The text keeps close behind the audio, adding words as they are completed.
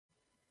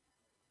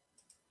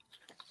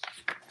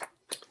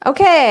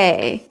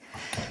Okay,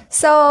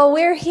 so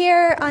we're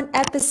here on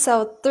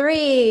episode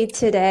 3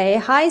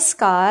 today. Hi,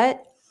 Scott.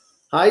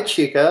 Hi,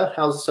 Chika.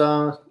 How's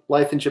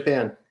life in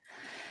Japan?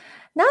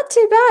 Not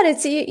too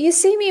bad. You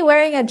see me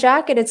wearing a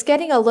jacket. It's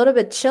getting a little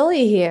bit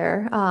chilly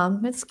here.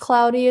 It's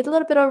cloudy, a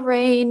little bit of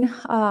rain.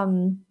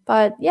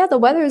 But yeah, the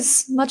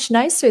weather's much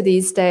nicer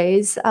these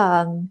days.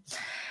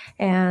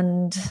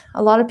 And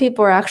a lot of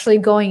people are actually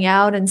going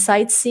out and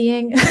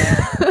sightseeing.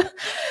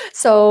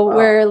 So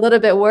we're Oh, a little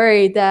bit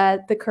worried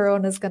that the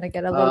corona is going to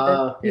get a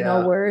little bit,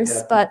 yeah, worse.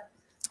 yeah. But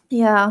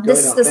yeah, this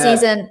Going is out the bad.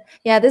 season.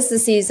 Yeah, this is the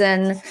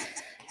season,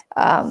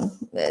 um,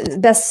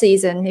 best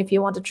season if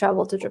you want to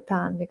travel to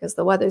Japan because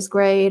the weather's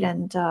great.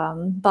 And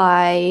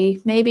by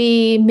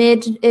maybe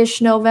mid-ish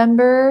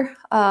November,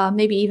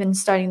 maybe even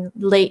starting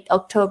late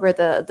October,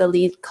 the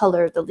leaf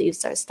color of the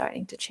leaves are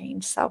starting to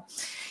change. So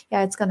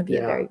yeah, it's going to be a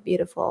Yeah. very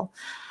beautiful,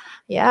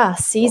 yeah, Well,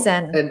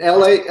 season. and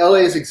LA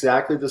is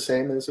exactly the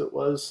same as it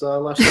was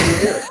last time we were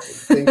here. I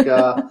think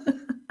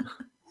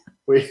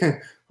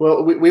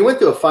we we went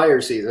through a fire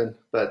season,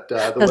 but the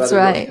That's weather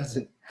really right.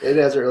 hasn't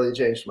really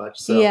changed much.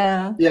 So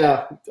Yeah,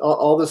 yeah,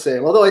 all the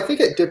same. Although I think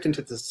it dipped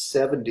into the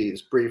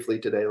 70s briefly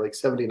today, like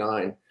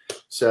 79.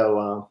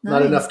 So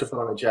not enough to nice. put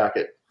on a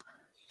jacket.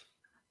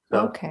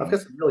 So I've got Okay.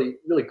 some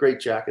really great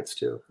jackets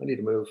too. I need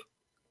to move.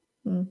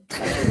 Mm.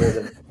 Actually, wear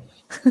them.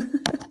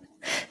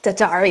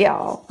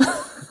 Dario.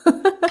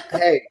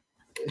 Hey,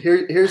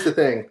 here's the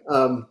thing.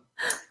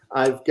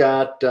 I've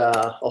got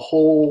a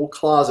whole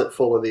closet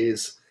full of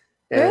these,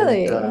 and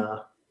Really?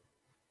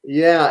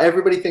 yeah,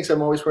 everybody thinks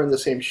I'm always wearing the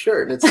same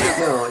shirt, and it's like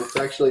no, it's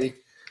actually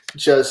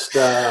just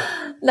That's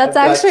I've got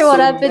actually what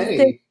so I've been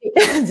thinking.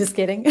 many. Just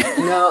kidding.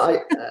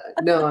 No,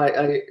 no, no,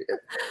 I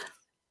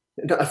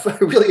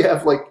really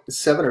have like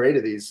 7 or 8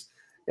 of these,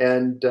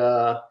 and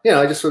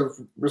I just sort of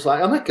was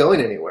like, I'm not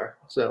going anywhere,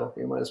 so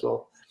you might as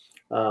well,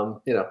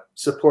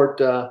 support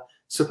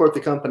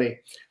the company.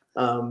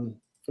 Um,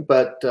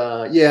 but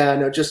yeah,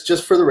 no,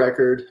 just for the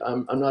record,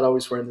 I'm not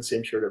always wearing the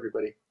same shirt,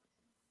 everybody.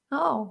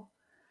 Oh,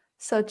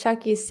 so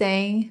Chucky's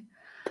saying,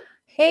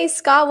 "Hey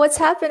Scott, what's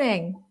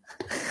happening?"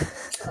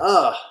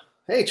 Ah,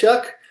 hey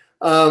Chuck,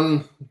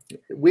 um,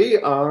 we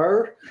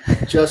are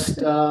just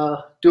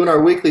doing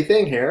our weekly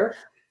thing here,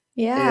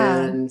 Yeah.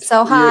 and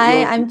So hi,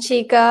 you'll I'm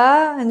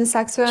Chica, and the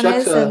Chuck's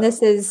saxophonist, and a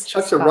this is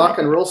Chuck's a Scott. rock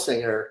and roll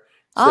singer,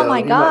 Oh my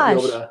so he might be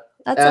able gosh, to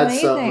that's add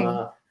some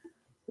amazing.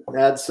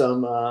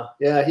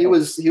 yeah, he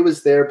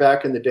was there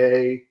back in the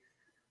day.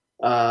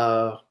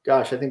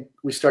 Gosh, I think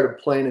we started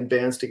playing in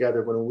bands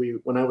together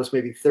when I was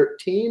maybe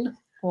 13, something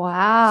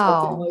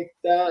Wow. like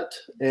that.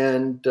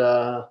 And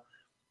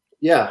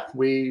yeah,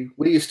 we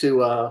used to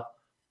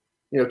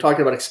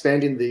talking about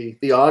expanding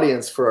the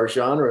audience for our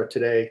genre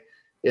today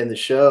in the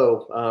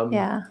show.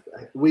 Yeah.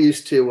 We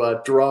used to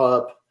draw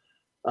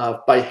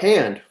up by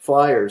hand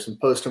flyers and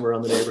post them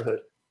around the neighborhood.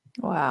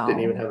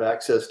 Didn't even Wow. have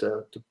access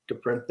to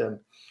print them.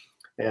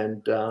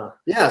 And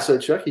yeah, so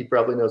Chucky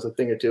probably knows a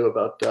thing or two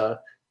about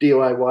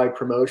DIY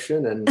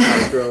promotion and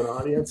how to grow an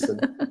audience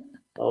and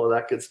all of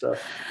that good stuff.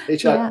 Hey,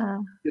 Chuck, Yeah.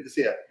 good to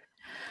see you.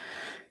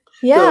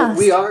 So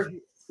we Yes. are,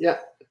 yeah,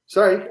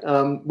 sorry,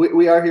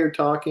 we are here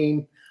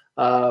talking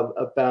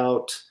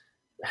about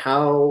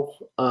how,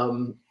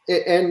 and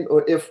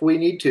if we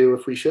need to,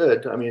 if we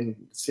should. I mean,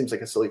 it seems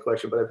like a silly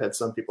question, but I've had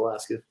some people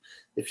ask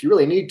if you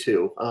really need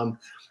to,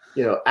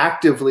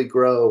 actively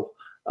grow.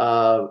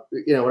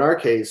 In our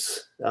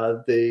case,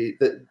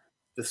 the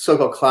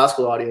so-called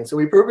classical audience, and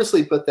we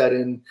purposely put that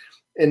in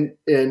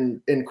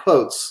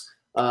quotes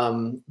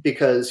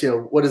because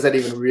what does that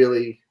even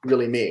really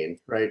mean,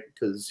 right?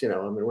 Because I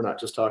mean, we're not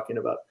just talking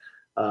about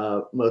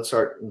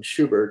Mozart and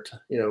Schubert.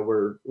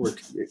 We're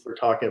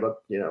talking about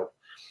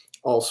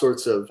all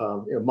sorts of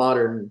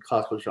modern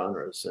classical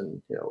genres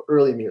and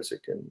early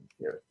music and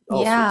all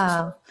sorts of Yeah,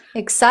 stuff.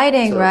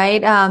 exciting, So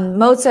right?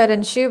 Mozart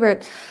and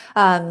Schubert.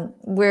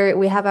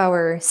 We have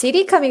our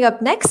CD coming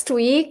up next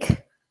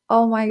week.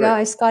 Oh my right,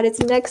 gosh, Scott, it's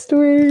next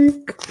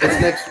week.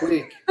 it's next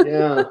week.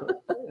 Yeah,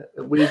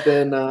 we've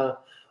been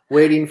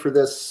waiting for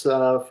this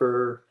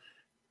for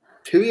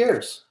 2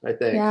 years, I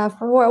think. Yeah,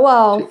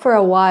 well, Two, for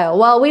a while.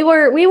 Well, we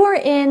were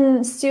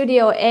in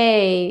Studio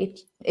A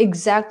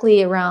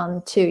exactly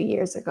around 2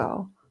 years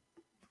ago,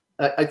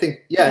 I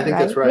think, yeah, I think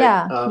that's right?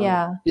 right.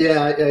 Yeah,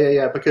 yeah.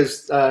 Yeah.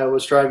 Because I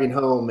was driving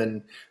home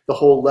and the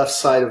whole left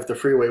side of the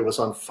freeway was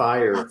on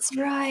fire. That's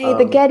right.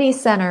 The Um, Getty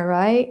Center,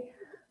 right?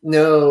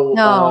 no,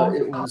 No.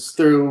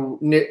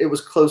 it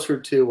was closer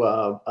to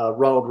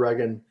Ronald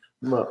Reagan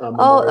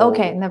Oh,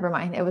 okay. Memorial Never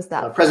mind. It was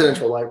that far.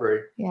 Presidential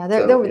Library. Yeah,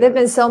 So there've yeah,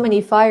 been so many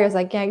fires.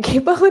 I can't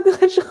keep up with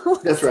which that's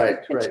ones are right,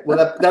 which right. Well,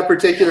 one. that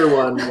particular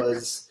one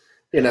was,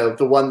 the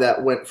one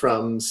that went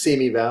from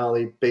Simi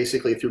Valley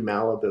basically through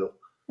Malibu,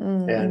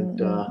 Mm, and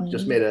mm, mm,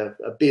 just mm, made a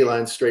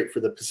beeline straight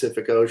for the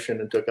Pacific Ocean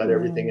and took out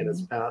everything in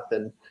its mm. path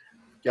and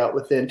got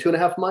within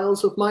 2.5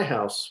 miles of my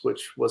house,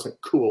 which wasn't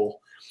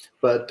cool.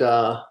 But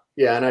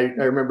yeah, and I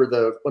remember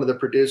one of the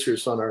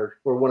producers or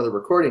one of the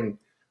recording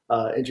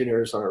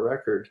engineers on our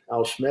record,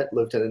 Al Schmidt,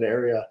 lived in an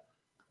area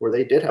where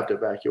they did have to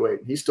evacuate.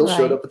 He still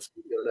showed Right. up at the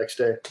studio the next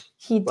day.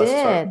 He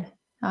did.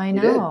 I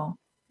know.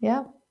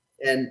 Yeah.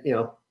 And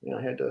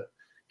I had to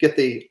get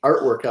the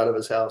artwork out of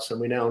his house, and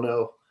we now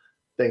know,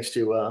 thanks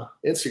to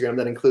Instagram,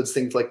 that includes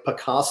things like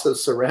Picasso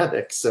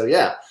ceramics. So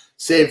yeah,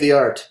 save the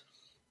art.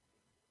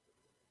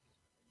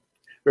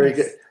 Very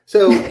good.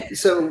 So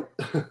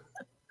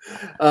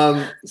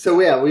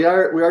yeah, we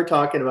are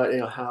talking about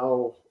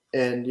how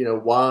and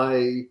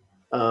why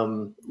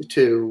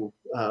to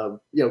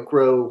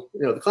grow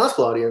the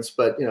classical audience,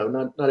 but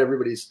not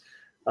everybody's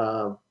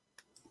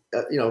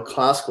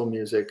classical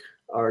music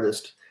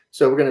artist.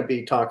 So we're going to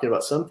be talking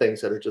about some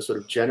things that are just sort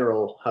of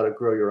general, how to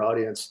grow your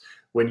audience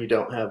when you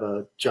don't have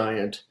a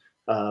giant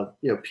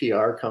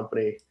PR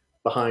company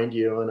behind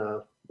you and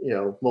a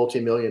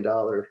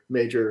multi-million-dollar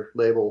major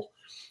label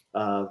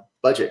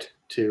budget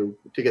to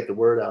get the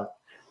word out.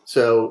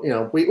 So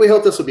we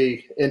hope this will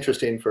be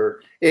interesting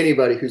for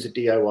anybody who's a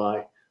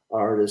DIY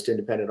artist,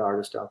 independent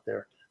artist out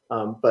there.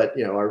 But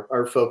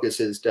our focus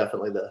is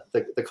definitely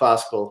the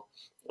classical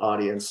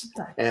audience.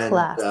 And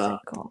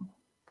classical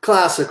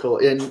classical,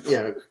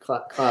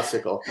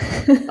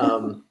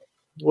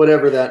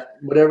 whatever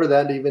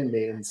that even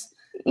means.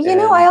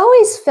 I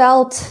always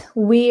felt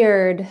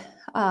weird.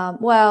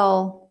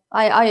 Well,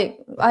 I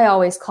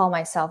always call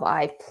myself,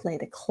 I play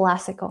the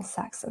classical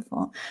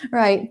saxophone,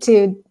 right?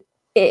 To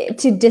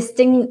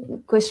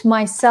distinguish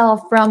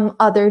myself from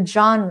other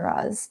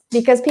genres,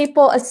 because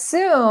people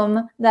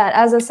assume that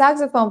as a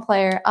saxophone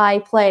player, I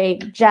play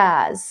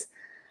jazz,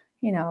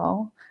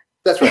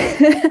 That's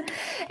right.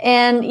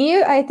 And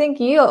I think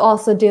you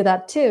also do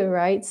that too,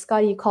 right,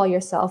 Scott? You call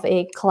yourself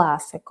a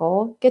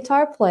classical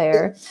guitar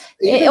player.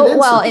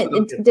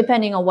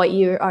 Depending on what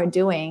you are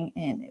doing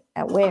and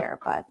at where,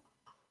 but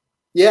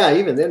yeah,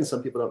 even then,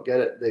 some people don't get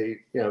it. They,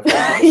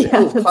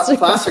 say,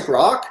 classic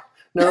rock.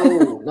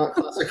 No, not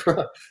classic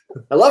rock.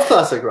 I love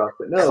classic rock,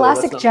 but no.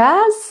 Classic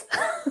jazz?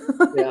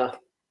 Yeah.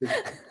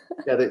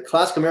 Yeah, the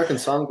Classic American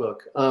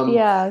Songbook.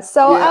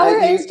 So our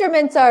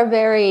instruments are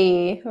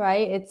very,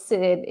 right?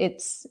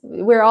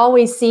 We're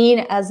always seen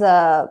as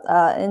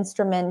a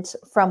instrument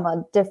from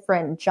a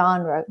different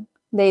genre.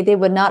 They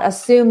would not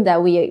assume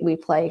that we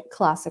play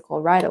classical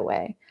right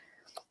away,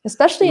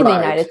 especially in the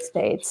United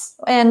States,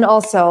 and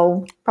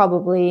also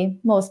probably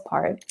most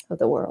part of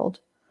the world.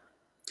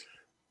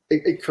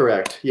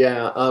 Correct.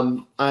 Yeah.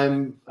 I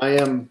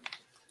am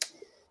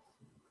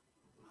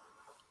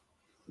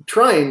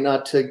trying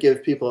not to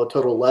give people a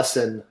total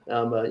lesson,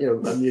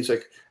 a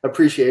music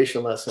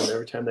appreciation lesson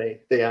every time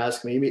they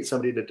ask me. You meet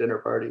somebody at a dinner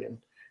party and,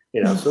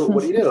 so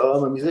what do you do? Oh,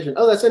 I'm a musician.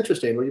 Oh, that's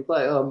interesting. What do you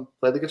play? Oh,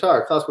 play the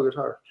guitar, classical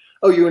guitar.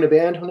 Oh, you in a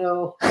band?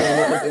 No,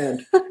 I'm not in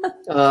a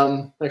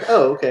band. Like,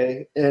 oh,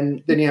 okay.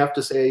 And then you have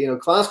to say,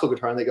 classical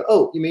guitar. And they go,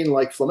 oh, you mean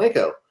like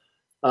flamenco?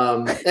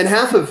 And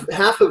half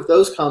of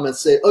those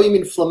comments say, oh, you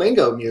mean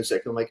flamenco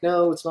music? I'm like,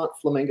 no, it's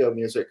not flamenco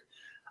music.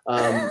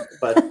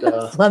 But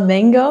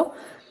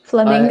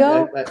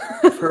flamenco?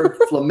 I've heard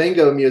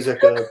flamenco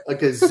music a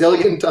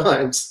gazillion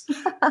times,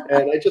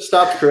 and I just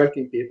stopped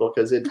correcting people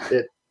because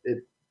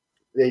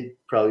they'd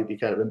probably be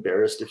kind of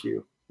embarrassed if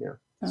you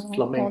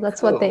flamenco.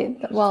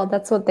 Well,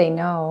 that's what they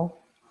know.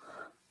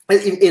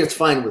 It's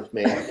fine with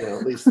me,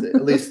 at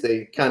least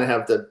they kind of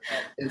have the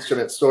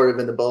instrument sort of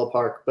in the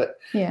ballpark. But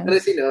and I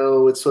say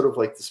no, it's sort of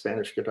like the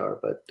Spanish guitar.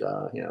 But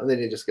and then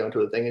you just go into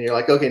a thing and you're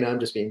like, okay, now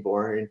I'm just being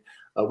boring.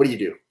 What do you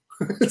do?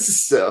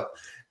 So.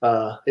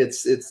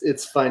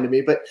 It's fine to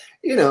me, but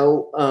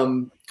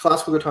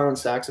classical guitar and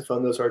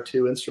saxophone, those are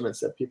two instruments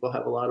that people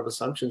have a lot of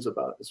assumptions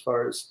about as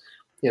far as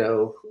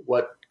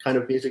what kind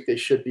of music they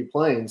should be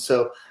playing.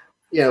 So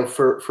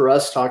for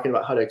us talking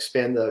about how to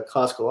expand the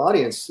classical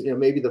audience,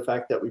 maybe the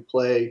fact that we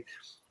play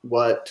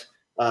what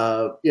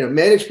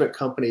management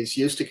companies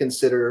used to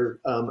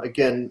consider,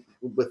 again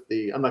with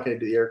the, I'm not going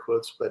to do the air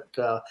quotes, but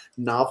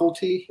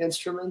novelty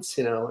instruments.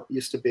 It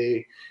used to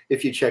be,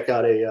 if you check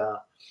out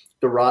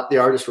the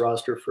artist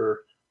roster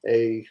for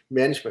a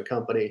management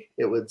company,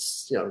 it would,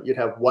 you'd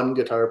have one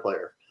guitar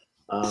player.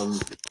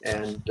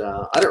 And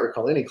I don't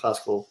recall any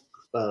classical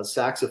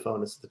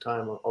saxophonists at the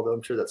time, although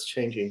I'm sure that's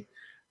changing.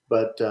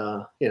 But,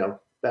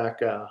 back,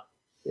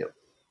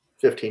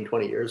 15,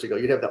 20 years ago,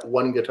 you'd have that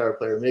one guitar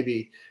player,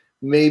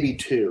 maybe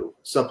two,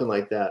 something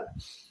like that.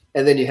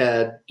 And then you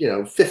had,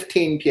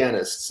 15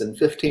 pianists and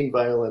 15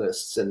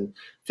 violinists and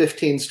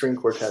 15 string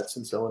quartets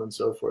and so on and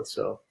so forth.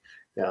 So,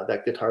 yeah,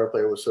 that guitar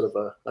player was sort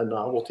of a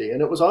novelty,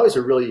 and it was always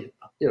a really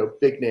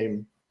big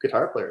name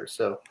guitar player.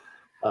 So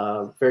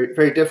very,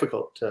 very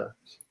difficult to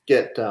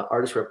get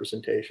artist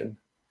representation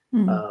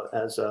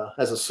as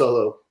a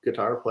solo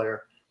guitar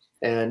player.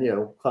 And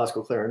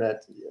classical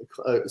clarinet,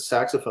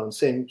 saxophone,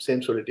 same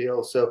sort of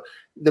deal. So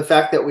the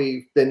fact that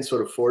we've been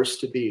sort of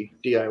forced to be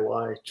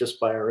DIY just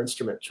by our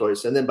instrument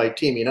choice, and then by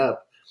teaming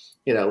up,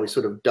 we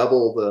sort of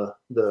double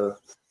the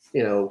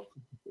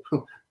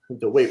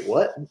the wait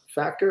what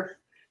factor.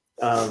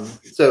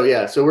 So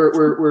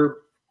we're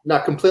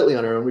not completely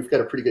on our own. We've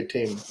got a pretty good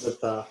team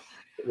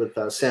with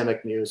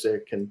Samick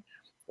Music and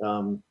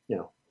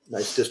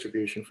nice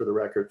distribution for the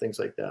record, things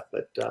like that.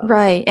 But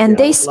right, you and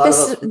know, a lot of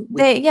us,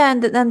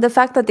 and the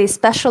fact that they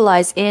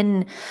specialize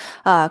in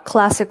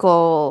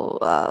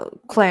classical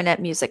clarinet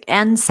music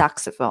and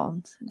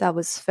saxophone, that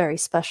was very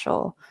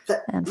special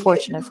and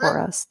fortunate for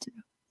us too.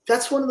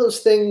 That's one of those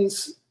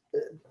things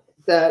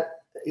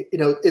that, you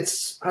know,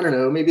 it's, I don't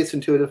know, maybe it's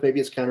intuitive, maybe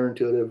it's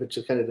counterintuitive. It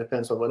just kind of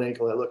depends on what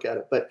angle I look at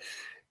it. But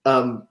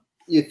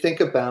you think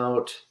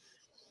about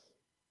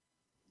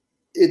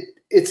it,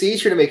 it's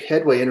easier to make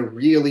headway in a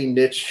really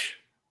niche,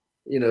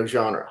 you know,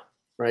 genre,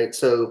 right?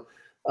 So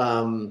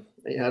I don't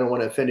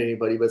want to offend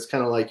anybody, but it's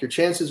kind of like your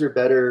chances are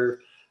better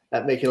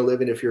at making a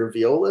living if you're a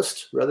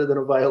violist rather than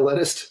a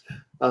violinist,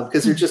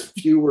 because there's just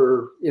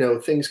fewer, you know,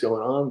 things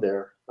going on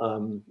there,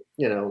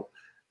 you know,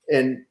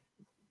 and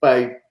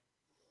by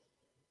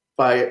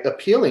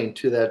appealing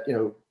to that, you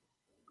know,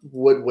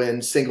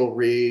 woodwind, single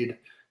reed,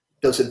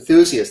 those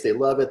enthusiasts, they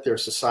love it. There are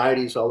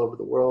societies all over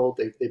the world.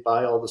 They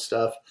buy all the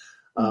stuff.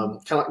 Kind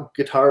of like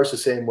guitars the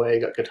same way.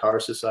 You got guitar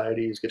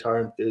societies, guitar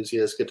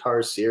enthusiasts,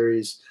 guitar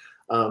series,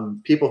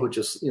 people who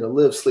just, you know,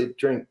 live, sleep,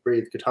 drink,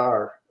 breathe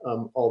guitar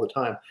all the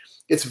time.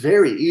 It's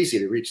very easy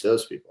to reach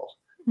those people.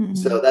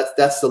 So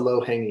that's the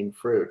low hanging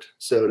fruit.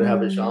 So to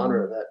have a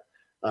genre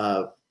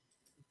that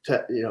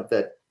you know,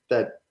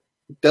 that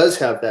does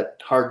have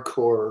that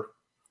hardcore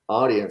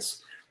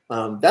audience,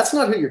 that's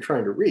not who you're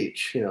trying to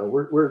reach. You know,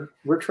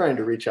 we're trying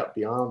to reach out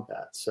beyond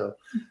that. So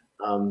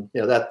you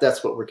know,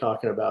 that's what we're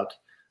talking about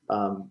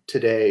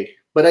today.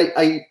 But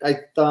I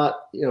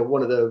thought, you know,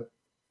 one of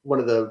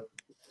the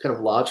kind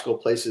of logical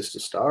places to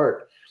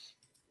start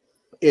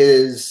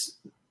is,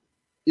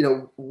 you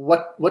know,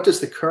 what does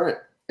the current,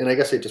 and I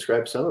guess I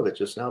described some of it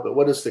just now, but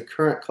what does the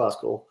current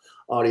classical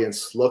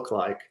audience look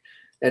like?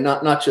 And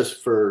not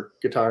just for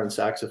guitar and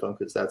saxophone,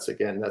 because that's,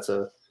 again, that's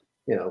a,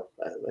 you know,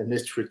 a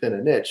niche within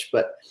a niche,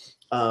 but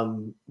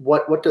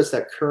what does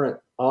that current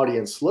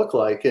audience look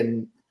like?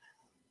 And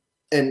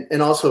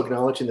also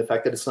acknowledging the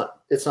fact that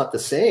it's not the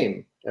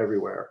same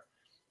everywhere,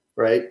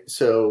 right?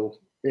 So,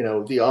 you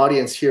know, the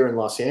audience here in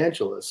Los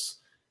Angeles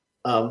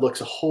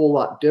looks a whole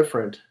lot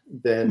different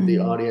than the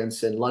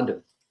audience in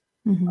London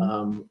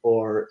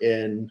or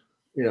in,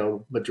 you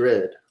know,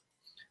 Madrid,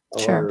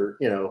 or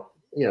you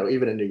know,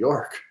 even in New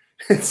York.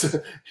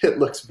 It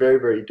looks very,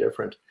 very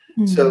different.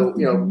 So,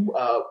 you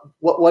know,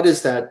 what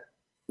is that?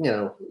 You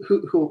know,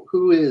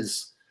 who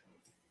is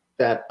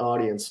that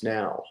audience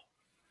now?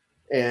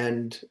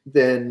 And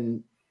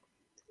then,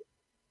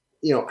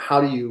 you know,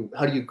 how do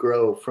you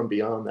grow from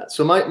beyond that?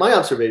 So my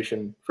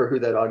observation for who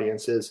that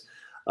audience is,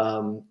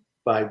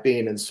 by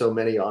being in so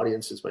many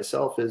audiences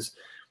myself, is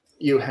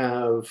you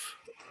have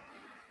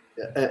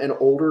an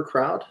older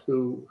crowd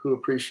who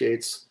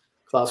appreciates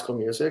classical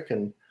music,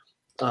 and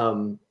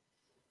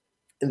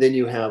then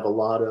you have a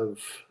lot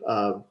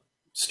of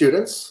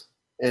students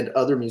and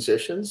other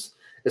musicians,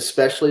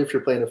 especially if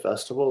you're playing a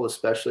festival,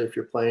 especially if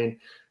you're playing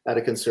at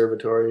a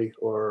conservatory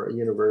or a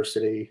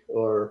university,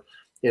 or,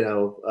 you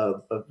know,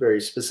 a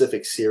very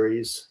specific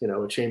series, you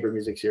know, a chamber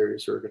music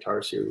series or a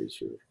guitar series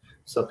or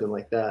something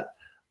like that.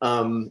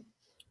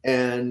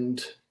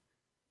 And,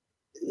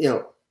 you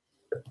know,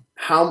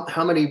 how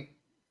many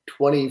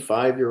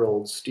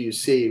 25-year-olds do you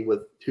see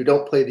who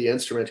don't play the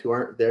instrument, who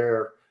aren't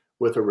there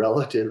with a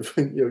relative,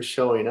 you know,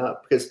 showing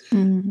up? Because,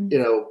 you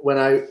know, when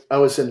I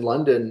was in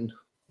London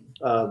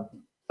on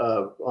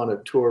a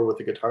tour with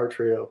the guitar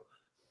trio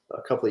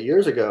a couple of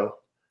years ago,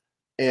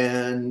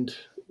 and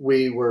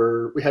we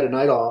had a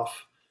night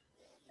off,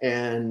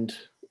 and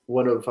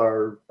one of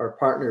our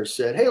partners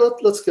said, "Hey,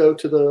 let's go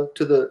to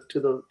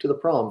the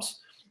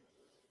proms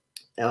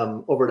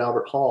over at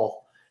Albert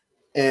Hall."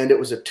 And it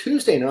was a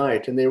Tuesday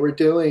night, and they were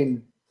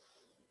doing,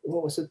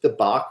 what was it, the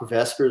Bach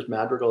Vespers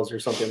Madrigals or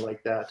something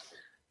like that.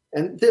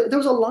 And there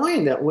was a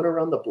line that went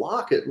around the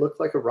block. It looked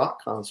like a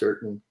rock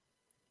concert, and the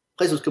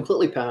place was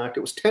completely packed.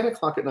 It was 10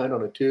 o'clock at night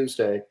on a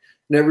Tuesday,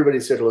 and everybody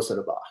said to listen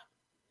to Bach.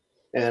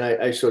 And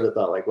I sort of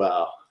thought, like,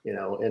 wow, you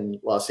know, in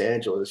Los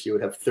Angeles, you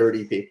would have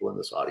 30 people in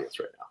this audience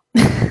right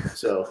now.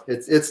 So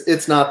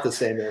it's not the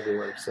same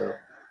everywhere. So.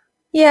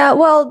 Yeah,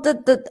 well,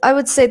 I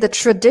would say the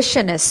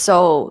tradition is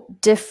so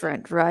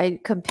different,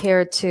 right,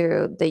 compared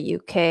to the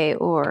UK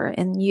or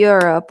in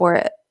Europe,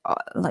 or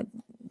like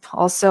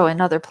also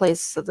in other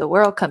places of the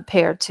world,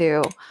 compared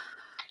to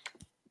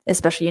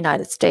especially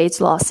United States,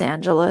 Los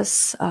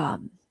Angeles,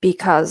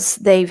 because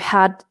they've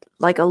had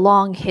like a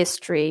long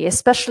history,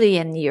 especially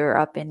in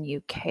Europe and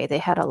UK, they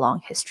had a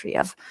long history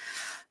of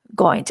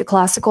going to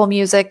classical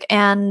music,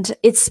 and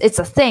it's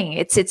a thing.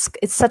 It's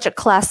such a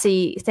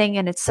classy thing,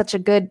 and it's such a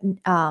good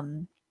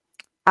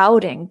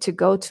outing to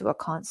go to a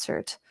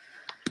concert.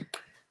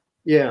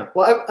 Yeah,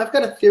 well, I've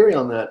got a theory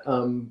on that.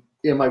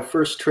 You know, my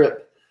first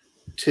trip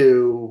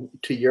to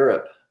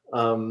Europe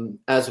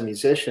as a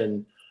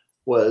musician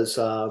was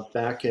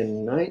back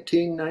in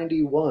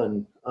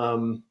 1991.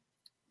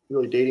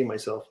 Really dating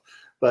myself,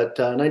 but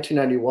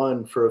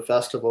 1991 for a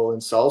festival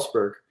in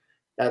Salzburg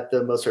at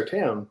the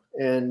Mozarteum,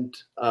 and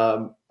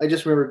I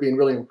just remember being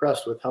really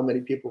impressed with how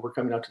many people were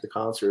coming out to the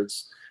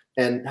concerts.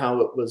 and how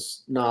it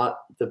was not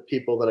the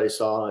people that I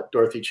saw at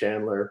Dorothy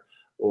Chandler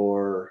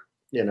or,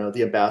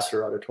 the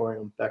Ambassador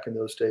Auditorium back in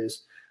those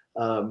days.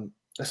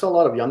 I saw a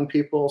lot of young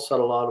people, saw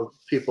a lot of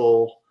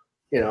people,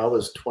 I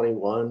was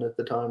 21 at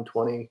the time,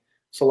 20.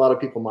 So a lot of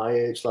people my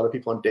age, a lot of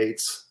people on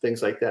dates,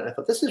 things like that. And I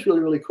thought, this is really,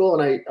 really cool.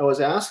 And I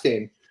was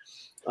asking,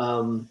 I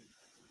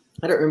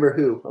don't remember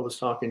who I was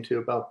talking to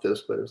about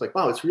this, but it was like,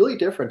 wow, it's really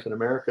different in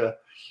America.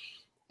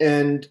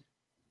 And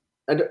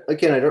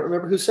again, I don't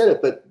remember who said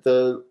it, but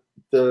the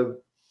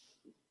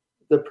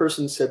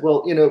person said,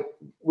 well,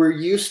 we're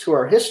used to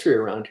our history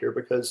around here,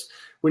 because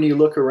when you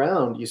look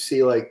around, you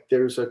see like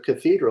there's a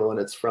cathedral and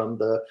it's from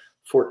the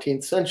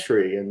 14th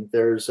century. And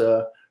there's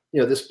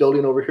this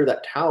building over here,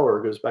 that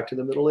tower goes back to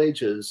the Middle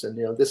Ages. And,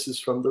 this is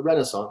from the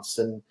Renaissance.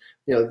 And,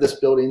 this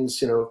building's,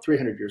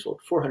 300 years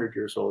old, 400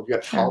 years old. You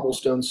got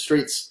cobblestone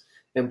streets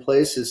and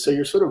places. So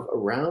you're sort of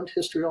around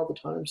history all the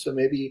time. So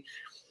maybe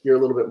you're a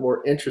little bit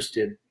more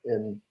interested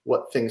in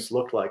what things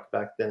looked like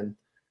back then.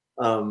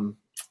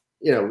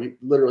 We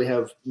literally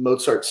have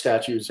Mozart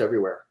statues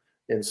everywhere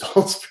in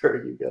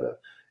Salisbury. You've got an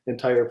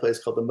entire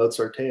place called the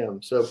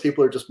Mozarteum. So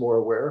people are just more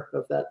aware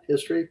of that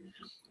history.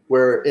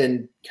 Where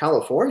in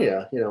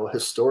California, a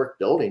historic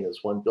building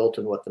is one built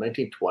in what, the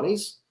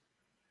 1920s?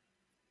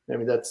 I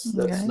mean, that's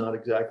not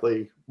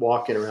exactly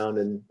walking around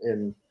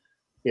in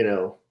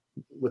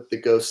with the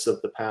ghosts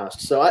of the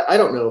past. So I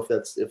don't know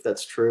if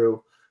that's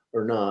true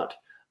or not.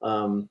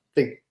 I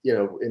think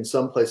in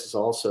some places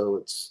also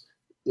it's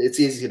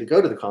easy to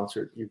go to the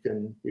concert. You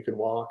can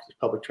walk,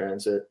 public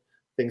transit,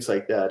 things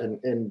like that.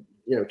 And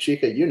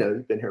Chika,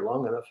 you've been here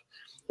long enough.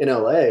 In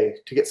LA,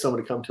 to get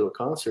someone to come to a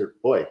concert,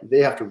 boy, they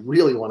have to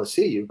really want to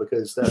see you,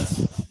 because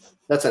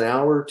that's an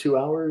hour, 2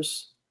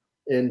 hours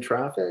in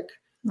traffic.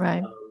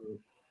 Right.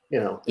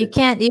 You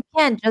can't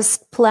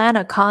just plan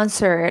a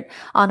concert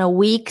on a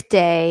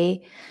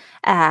weekday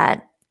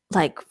at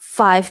like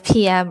 5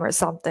 p.m. or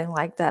something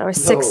like that, or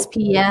 6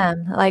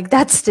 p.m. Like,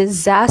 that's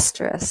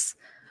disastrous.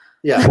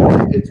 Yeah,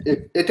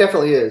 it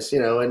definitely is,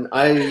 and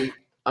I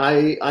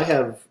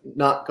have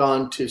not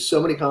gone to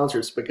so many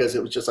concerts because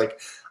it was just like,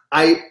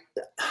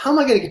 how am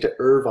I going to get to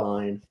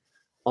Irvine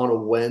on a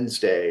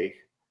Wednesday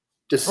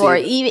to see? Or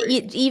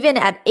even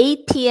at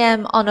 8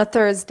 p.m. on a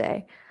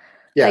Thursday.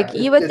 Yeah, like,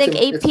 you would think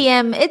 8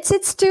 p.m. it's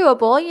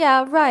doable.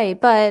 Yeah, right.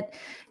 But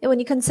when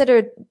you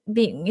consider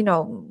being,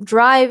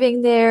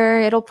 driving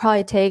there, it'll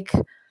probably take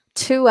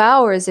 2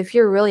 hours. If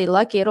you're really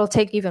lucky, it'll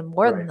take even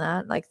more than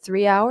that, like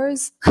 3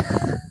 hours.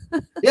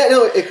 Yeah,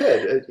 no, it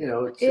could.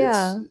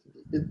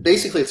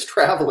 Basically it's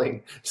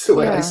traveling. So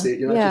when I see it,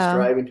 you're not just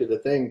driving to the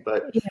thing,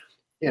 but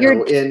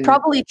you're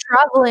probably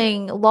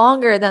traveling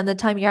longer than the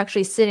time you're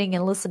actually sitting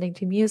and listening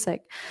to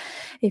music.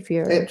 If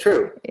you're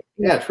true.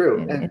 Yeah,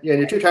 true. And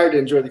you're too tired to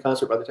enjoy the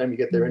concert by the time you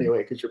get there anyway,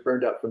 because you're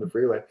burned out from the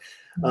freeway.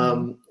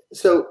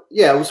 So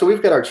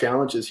we've got our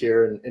challenges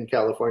here in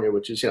California,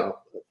 which is,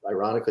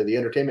 ironically, the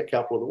entertainment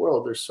capital of the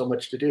world. There's so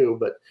much to do,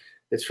 but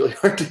it's really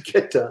hard to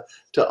get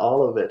to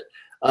all of it.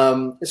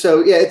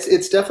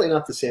 It's definitely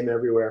not the same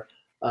everywhere.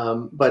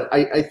 But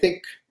I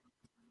think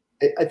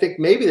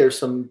maybe there's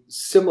some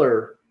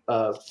similar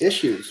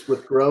issues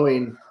with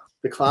growing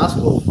the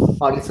classical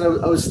audience.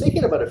 And I was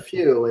thinking about a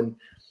few, and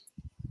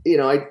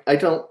I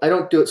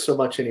don't do it so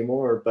much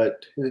anymore.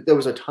 But there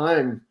was a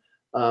time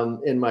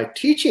in my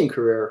teaching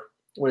career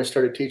when I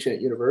started teaching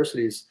at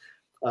universities,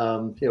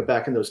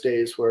 back in those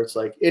days, where it's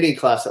like any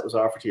class that was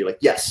offered to you, like,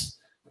 yes.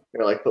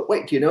 You're like, but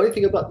wait, do you know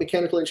anything about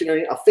mechanical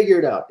engineering? I'll figure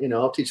it out.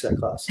 I'll teach that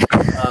class.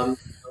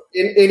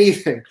 In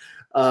anything.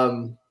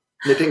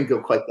 It didn't go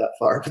quite that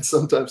far, but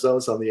sometimes I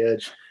was on the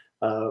edge,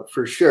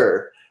 for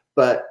sure.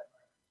 But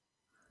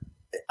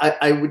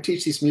I would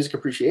teach these music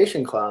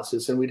appreciation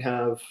classes, and we'd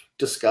have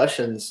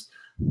discussions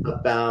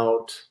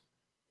about,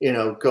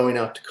 going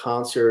out to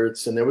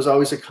concerts, and there was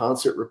always a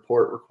concert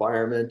report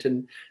requirement,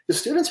 and the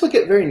students would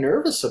get very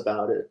nervous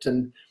about it.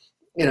 And,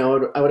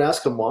 I would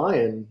ask them why,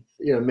 and,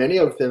 many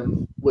of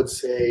them would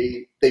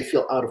say they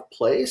feel out of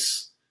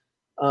place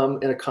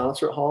in a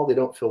concert hall. They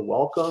don't feel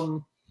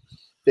welcome.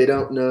 They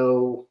don't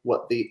know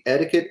what the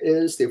etiquette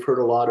is. They've heard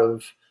a lot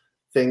of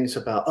things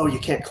about, oh, you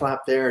can't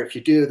clap there. If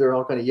you do, they're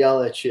all going to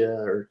yell at you,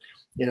 or,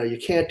 you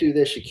can't do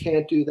this, you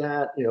can't do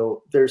that.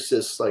 There's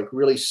this like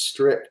really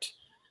strict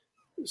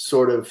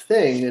sort of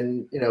thing.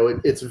 And,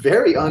 it's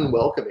very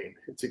unwelcoming.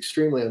 It's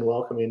extremely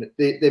unwelcoming.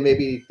 They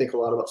maybe think a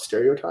lot about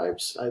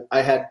stereotypes.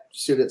 I had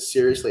students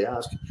seriously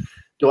ask,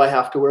 do I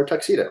have to wear a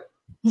tuxedo?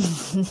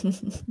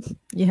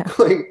 Yeah.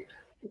 Like,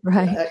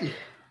 right.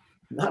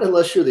 Not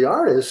unless you're the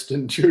artist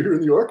and you're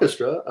in the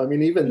orchestra. I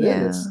mean, even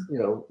then, it's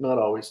not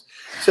always.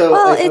 So,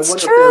 well, it's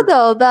true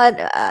though. But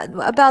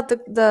about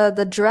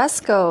the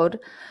dress code,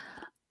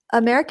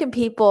 American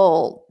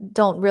people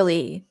don't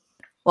really.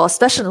 Well,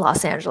 especially in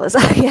Los Angeles,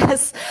 I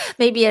guess.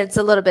 Maybe it's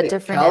a little bit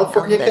different.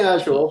 California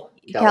casual.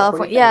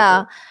 California,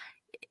 yeah.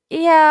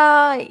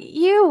 Yeah,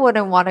 you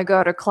wouldn't want to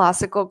go to a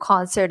classical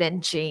concert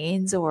in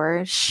jeans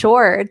or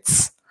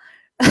shorts.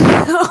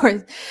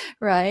 Or,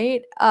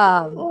 right?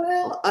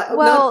 Well, not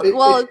Well,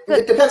 well,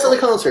 it depends on the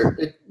concert.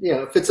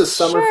 If it's a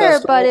summer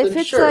sure, but festival, if then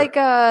it's like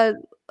sure. a,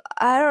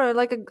 I don't know,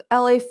 like a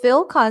LA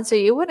Phil concert,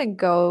 you wouldn't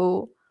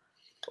go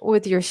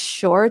with your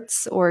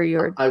shorts or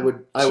your I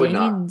would not.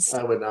 jeans,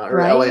 I would not. Or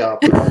LA right?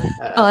 Opera.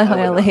 I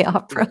would LA not.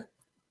 Opera.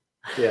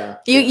 Yeah,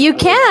 You yeah, you I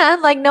would not.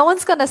 can, like, no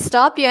one's gonna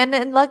stop you,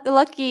 and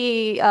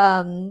lucky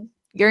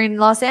you're in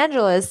Los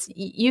Angeles,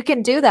 you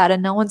can do that,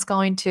 and no one's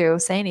going to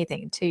say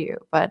anything to you.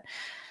 But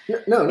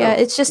No, yeah,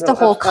 no, it's just the no,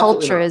 whole absolutely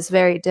culture not. is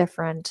very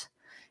different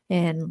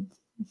in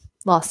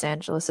Los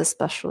Angeles,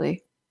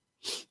 especially.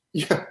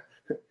 Yeah,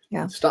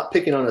 Yeah, stop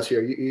picking on us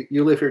here.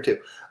 You live here too.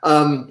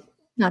 Um,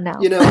 not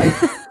now. you know,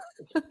 I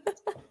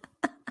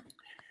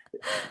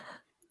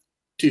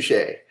touche.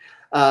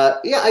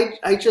 Yeah,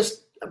 I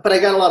just, but I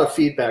got a lot of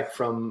feedback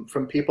from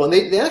people, and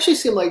they actually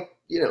seemed like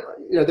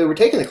they were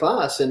taking the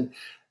class, and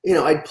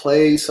I'd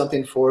play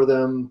something for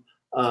them,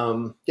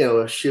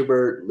 a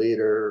Schubert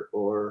lieder,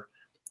 or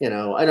I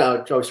know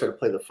I'd always try to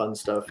play the fun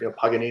stuff,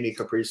 Paganini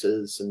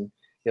caprices and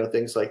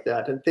things like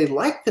that, and they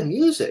liked the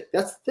music.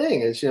 That's the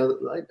thing is,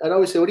 I'd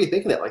always say, "What do you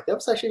think of that?" Like, that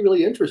was actually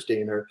really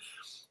interesting, or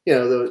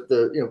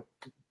the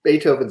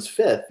Beethoven's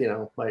Fifth.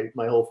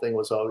 My whole thing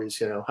was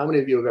always, how many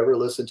of you have ever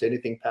listened to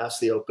anything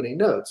past the opening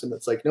notes? And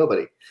it's like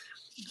nobody.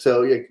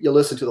 So you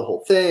listen to the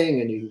whole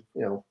thing, and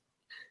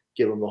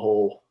give them the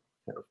whole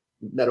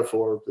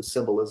metaphor of the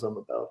symbolism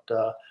about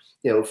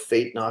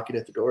fate knocking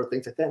at the door,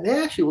 things like that. And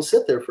they actually will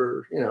sit there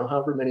for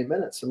however many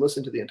minutes and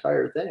listen to the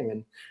entire thing.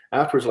 And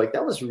afterwards, like,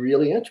 that was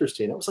really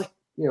interesting. It was like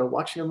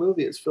watching a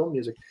movie. It's film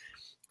music.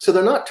 So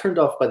they're not turned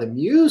off by the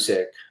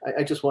music.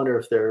 I just wonder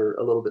if they're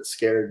a little bit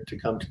scared to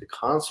come to the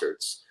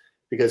concerts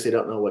because they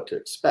don't know what to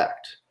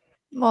expect.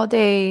 Well,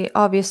 they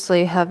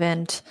obviously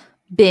haven't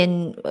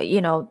been,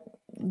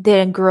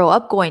 didn't grow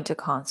up going to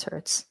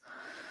concerts.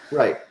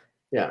 Right.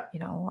 Yeah.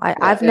 Yeah.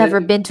 I've never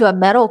been to a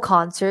metal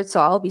concert, so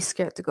I'll be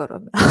scared to go to a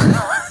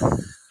metal.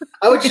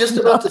 I was just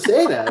about to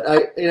say that.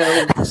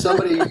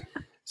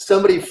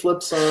 Somebody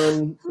flips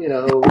on,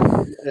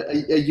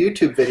 a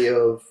YouTube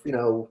video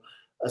of,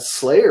 a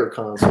Slayer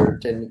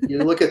concert, and you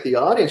look at the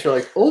audience, you're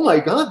like, oh my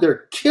God,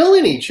 they're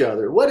killing each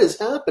other. What is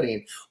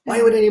happening?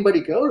 Why would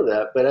anybody go to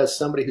that? But as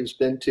somebody who's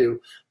been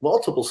to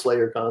multiple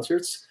Slayer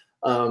concerts,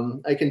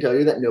 I can tell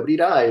you that nobody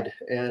died.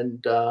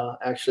 And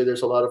actually,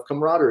 there's a lot of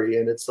camaraderie,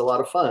 and it's a lot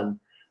of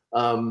fun.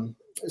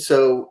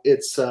 So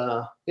it's,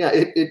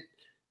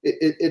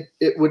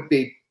 it would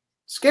be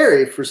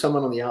scary for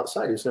someone on the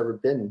outside who's never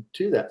been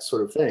to that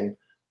sort of thing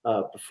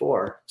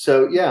before.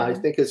 So, yeah, I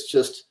think it's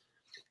just,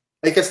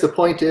 I guess the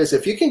point is,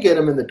 if you can get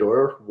them in the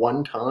door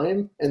one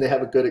time and they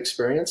have a good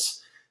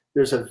experience,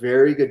 there's a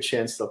very good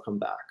chance they'll come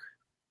back.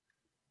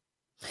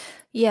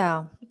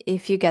 Yeah,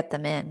 if you get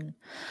them in.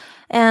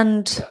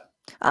 And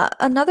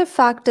another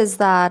fact is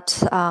that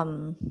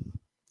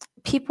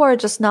people are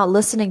just not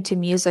listening to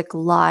music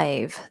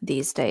live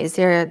these days.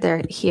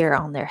 They're here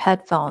on their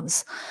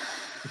headphones.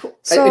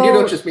 So, and you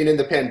don't just mean in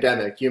the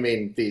pandemic, you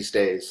mean these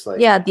days, like,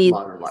 yeah,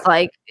 modern life.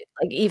 like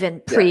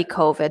even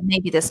pre-COVID,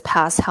 maybe this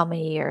past how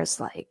many years?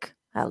 Like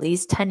at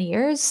least 10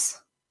 years,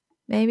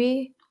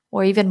 maybe,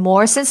 or even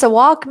more, since the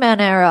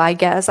Walkman era, I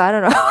guess. I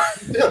don't know.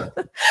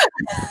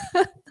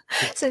 Yeah.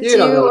 Since you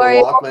don't know what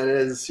a are Walkman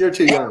is. You're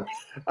too young.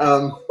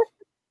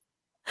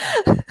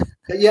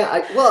 Yeah,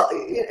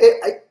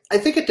 I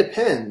think it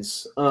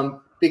depends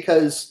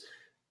because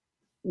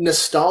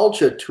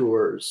nostalgia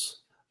tours,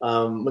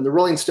 when the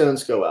Rolling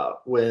Stones go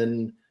out,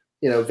 when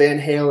Van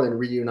Halen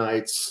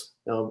reunites,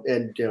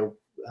 and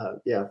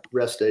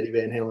rest Eddie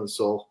Van Halen's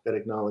soul. Got to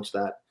acknowledge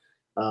that.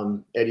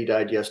 Eddie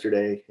died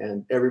yesterday,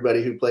 and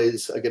everybody who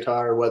plays a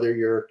guitar, whether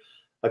you're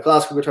a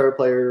classical guitar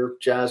player,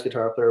 jazz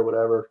guitar player,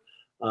 whatever,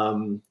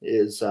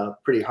 is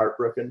pretty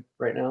heartbroken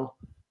right now.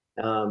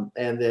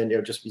 And then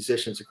just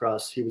musicians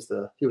across. He was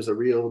the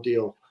real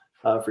deal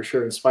for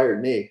sure.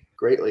 Inspired me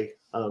greatly.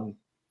 I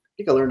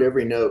think I learned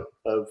every note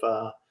of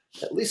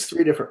at least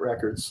 3 different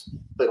records.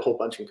 Played a whole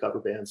bunch in cover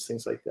bands,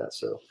 things like that.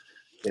 So,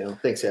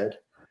 thanks, Ed.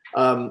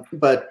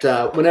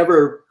 But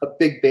whenever a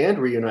big band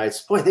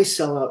reunites, boy, they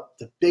sell out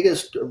the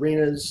biggest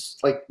arenas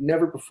like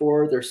never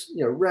before. There's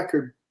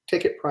record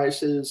ticket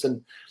prices,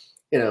 and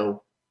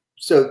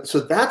so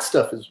that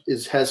stuff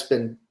has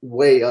been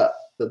way up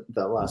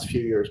the last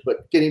few years.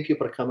 But getting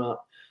people to come out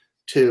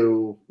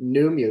to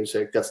new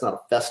music that's not a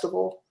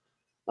festival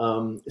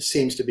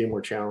seems to be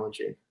more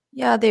challenging.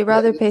 Yeah, they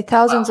rather pay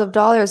thousands of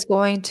dollars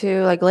going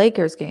to like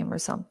Lakers game or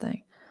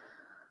something.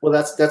 Well,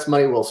 that's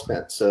money well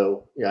spent.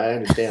 So yeah, I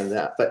understand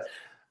that. But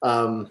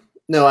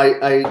no,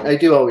 I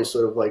do always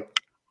sort of like,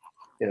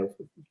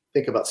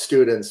 think about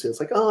students. It's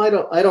like, oh,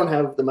 I don't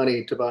have the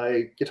money to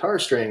buy guitar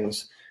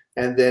strings.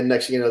 And then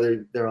next thing you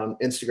know, they're on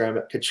Instagram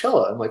at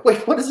Coachella. I'm like,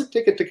 wait, what does a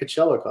ticket to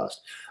Coachella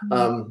cost?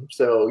 Mm-hmm.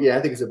 So yeah,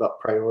 I think it's about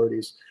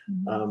priorities,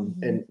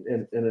 in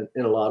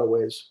a lot of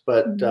ways.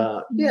 But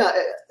yeah,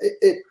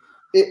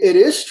 it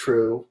is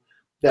true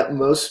that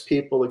most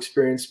people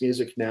experience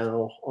music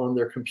now on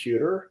their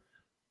computer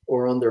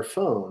or on their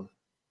phone.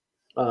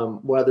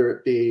 whether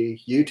it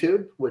be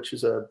YouTube, which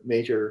is a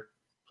major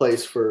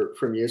place for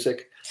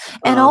music,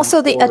 And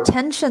also the or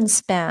attention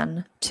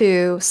span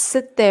to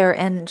sit there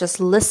and just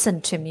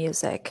listen to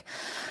music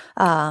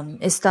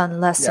is done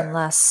less yeah, and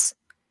less.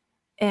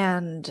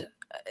 And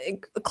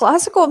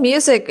classical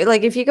music,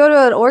 like if you go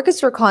to an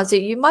orchestra concert,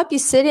 you might be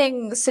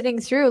sitting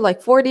through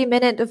like 40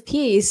 minutes of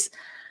piece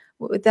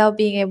without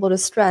being able to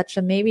stretch.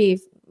 And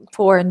maybe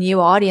for a new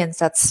audience,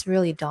 that's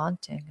really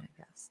daunting, I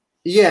guess.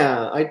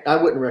 yeah, I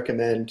wouldn't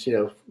recommend,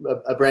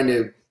 a brand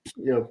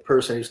new,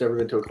 person who's never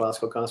been to a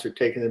classical concert,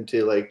 taking them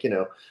to, like,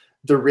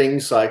 the Ring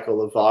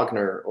Cycle of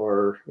Wagner,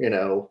 or,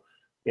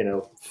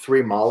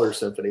 three Mahler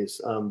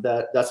symphonies.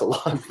 That's a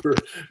lot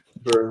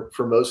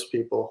for most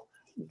people.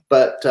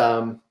 But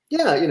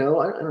yeah, I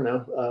don't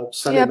know,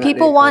 Sunday Yeah, matinee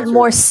people want concert.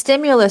 more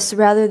stimulus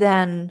rather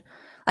than,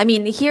 I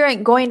mean,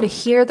 going to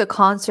hear the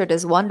concert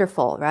is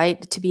wonderful, right?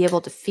 To be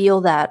able to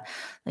feel that,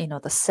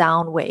 the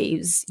sound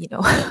waves,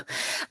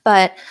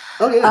 but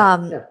Oh yeah,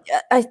 um, yeah.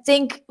 I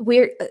think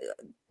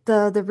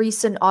the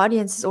recent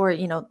audience, or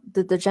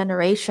the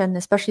generation,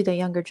 especially the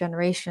younger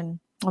generation,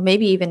 or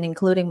maybe even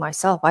including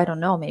myself, I don't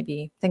know,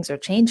 maybe things are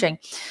changing.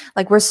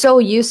 Like, we're so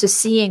used to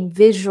seeing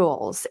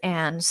visuals,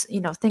 and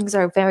things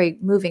are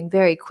moving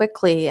very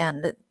quickly,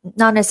 and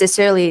not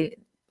necessarily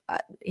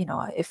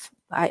if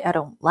I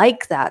don't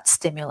like that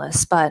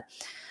stimulus, but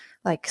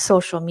like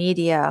social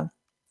media,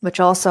 which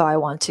also I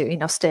want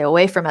to stay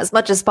away from as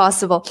much as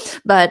possible.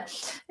 But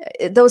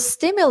those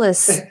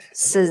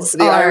stimuluses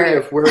The irony are,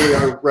 of where we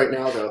are right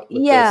now, though,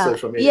 with the yeah,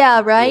 social media. yeah,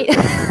 Yeah.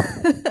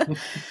 right.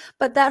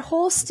 But that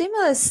whole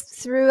stimulus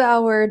through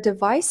our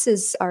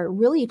devices are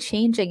really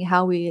changing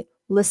how we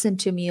listen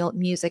to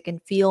music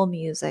and feel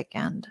music,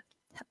 and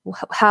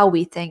how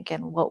we think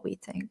and what we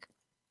think.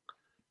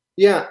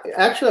 Yeah,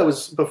 actually, I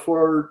was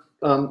before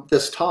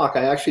this talk.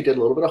 I actually did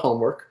a little bit of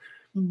homework,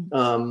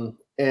 Mm,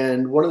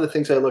 and one of the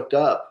things I looked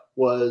up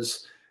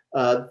was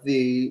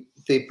the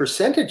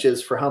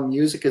percentages for how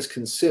music is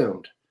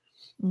consumed.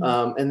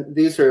 mm, And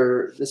this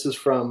is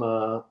from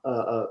a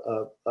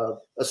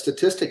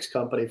statistics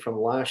company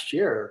from last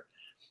year,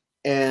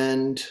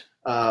 and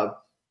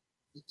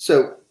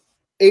so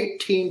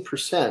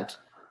 18%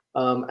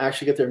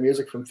 actually get their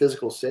music from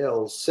physical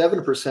sales,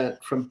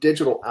 7% from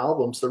digital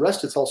albums. The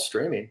rest, it's all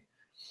streaming.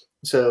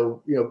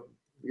 So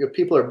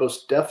people are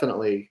most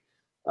definitely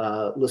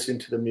listening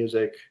to the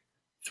music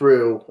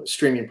through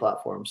streaming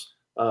platforms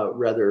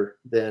rather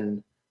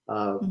than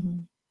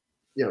mhm,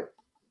 you know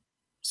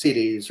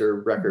CDs or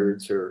mhm,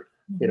 records, or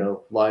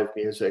mhm, live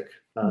music,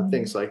 mhm.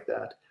 things like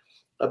that.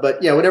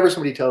 But yeah, whenever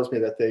somebody tells me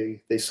that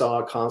they saw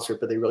a concert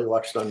but they really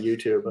watched it on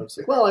YouTube, I was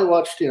like, well, I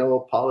watched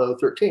Apollo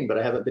 13, but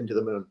I haven't been to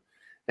the moon,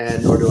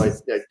 and nor do I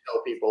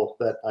tell people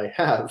that I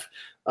have.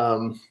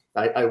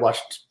 I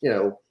watched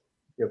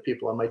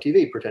people on my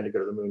TV pretend to go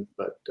to the moon,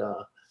 but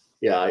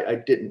yeah, I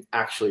didn't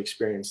actually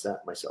experience that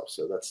myself,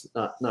 so that's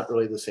not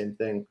really the same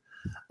thing.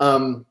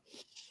 Um,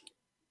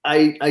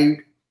 I, I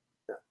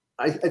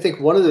I think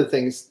one of the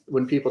things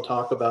when people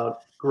talk about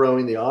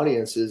growing the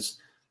audience is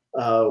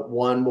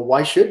one, well,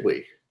 why should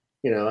we?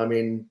 I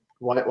mean,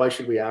 why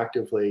should we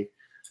actively?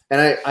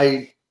 And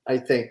I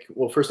think,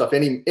 well, first off,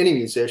 any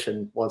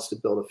musician wants to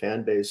build a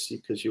fan base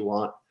because you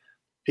want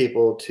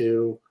people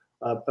to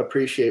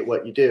appreciate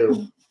what you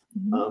do.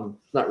 Mhm,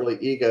 Not really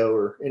ego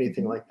or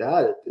anything mhm, like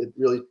that. It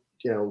really,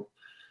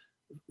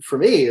 for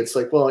me, it's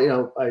like, well,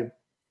 I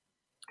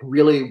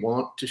really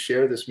want to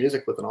share this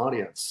music with an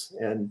audience,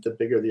 and the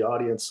bigger the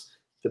audience,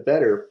 the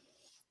better.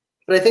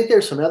 But I think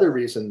there's some other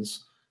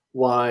reasons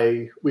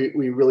why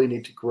we really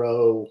need to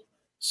grow,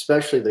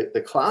 especially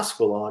the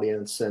classical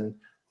audience. And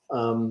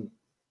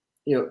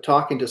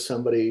talking to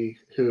somebody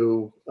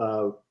who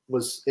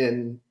was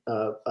in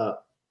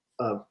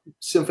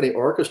symphony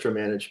orchestra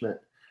management,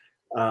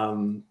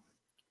 um,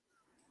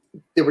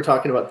 they were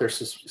talking about their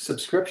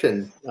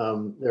subscription,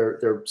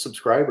 their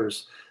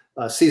subscribers,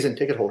 season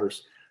ticket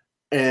holders,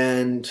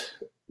 and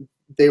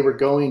they were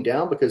going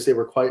down because they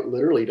were quite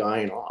literally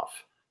dying off.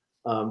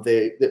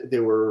 They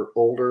were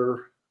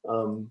older,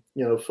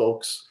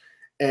 folks,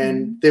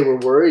 and mhm, they were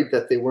worried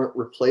that they weren't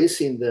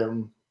replacing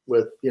them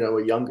with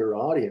a younger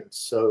audience.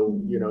 So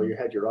mhm. you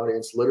had your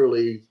audience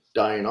literally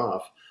dying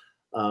off.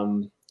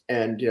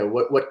 And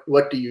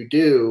what do you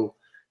do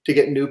to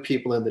get new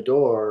people in the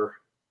door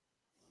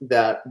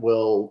that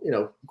will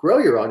grow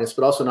your audience,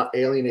 but also not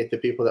alienate the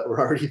people that were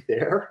already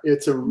there?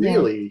 It's a Yeah.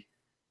 really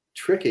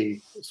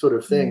tricky sort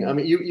of thing. I Mm,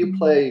 mean, you mm.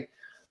 play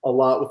a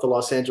lot with the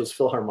Los Angeles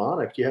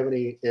Philharmonic. Do you have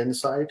any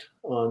insight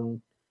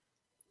on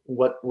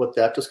what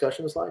that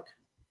discussion is like?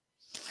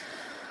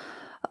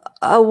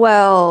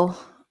 Well,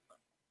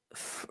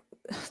 f-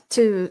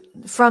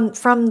 from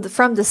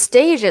the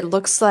stage, it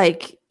looks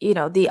like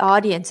the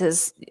audience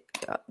is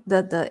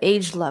the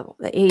age level.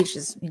 The age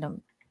is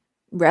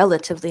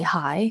relatively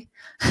high.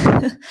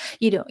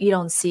 You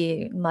don't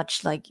see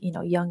much like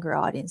younger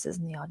audiences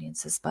in the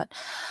audiences, but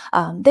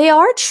they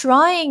are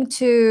trying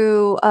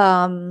to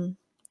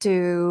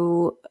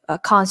do a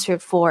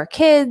concert for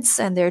kids,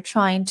 and they're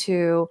trying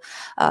to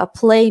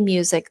play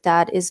music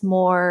that is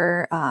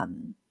more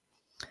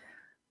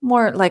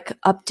more like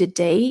up to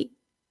date,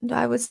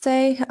 I would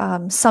say.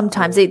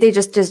 Sometimes they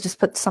just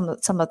put some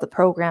of the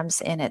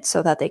programs in it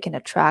so that they can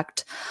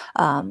attract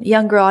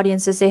younger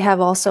audiences. They have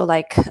also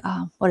like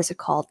what is it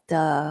called?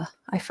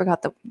 I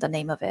forgot the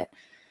name of it.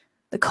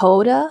 The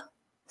coda,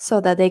 so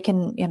that they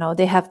can, you know,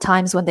 they have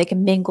times when they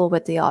can mingle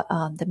with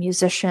the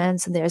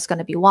musicians, and there's going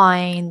to be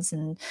wines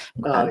and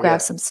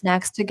grab some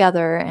snacks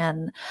together,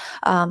 and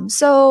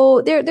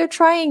so they're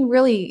trying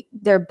really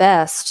their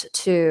best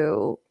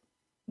to,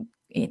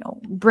 you know,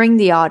 bring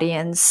the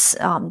audience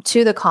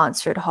to the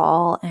concert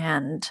hall,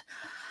 and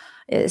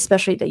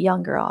especially the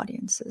younger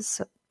audiences.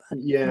 So,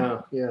 Yeah.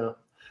 Well,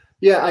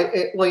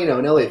 you know,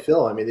 in LA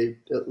Phil, I mean, they,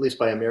 at least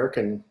by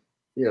American,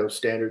 you know,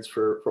 standards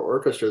for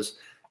orchestras,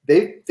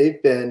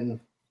 they've been,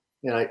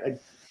 you know, I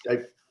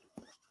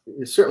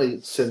certainly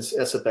since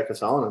Esa-Pekka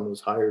Salonen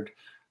was hired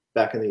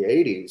back in the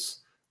 80s.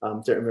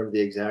 Don't remember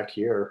the exact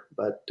year,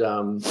 but you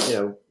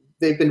know,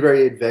 they've been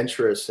very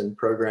adventurous in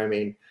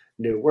programming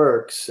new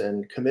works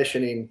and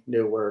commissioning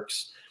new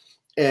works,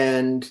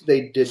 and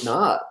they did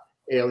not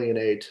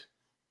alienate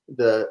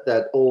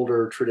that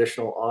older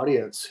traditional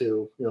audience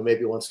who, you know,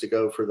 maybe wants to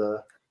go for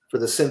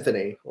the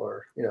symphony,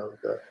 or, you know,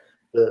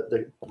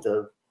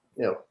 the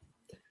you know,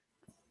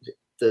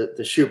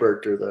 the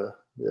Schubert or the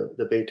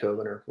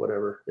Beethoven or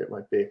whatever it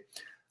might be.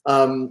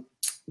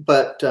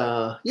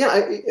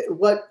 Yeah,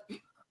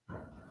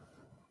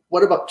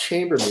 what about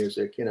chamber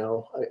music? You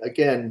know,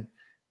 again,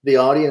 the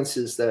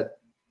audiences that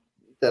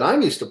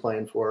I'm used to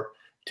playing for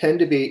tend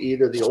to be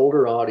either the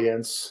older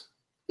audience,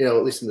 you know,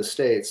 at least in the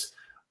States,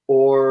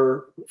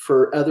 or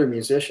for other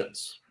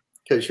musicians,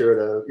 because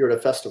you're at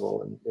a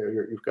festival, and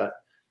you've got,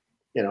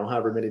 you know,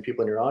 however many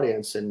people in your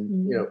audience,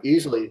 and you know,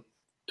 easily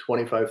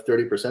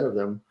 25-30% of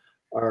them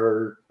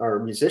are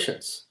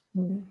musicians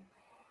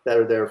that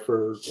are there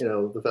for, you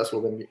know, the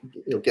festival, then,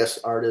 you know, guest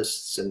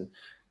artists, and,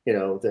 you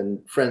know, then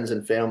friends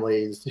and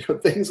families, you know,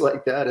 things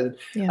like that. And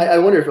I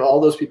wonder if all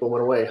those people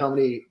went away, how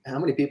many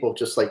people,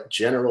 just like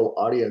general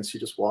audience who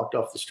just walked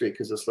off the street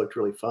because this looked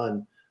really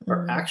fun,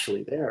 are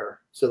actually there.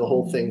 So the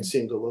whole thing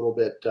seemed a little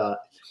bit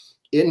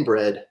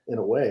inbred in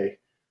a way.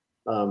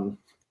 Not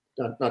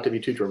to be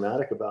too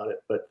dramatic about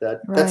it, but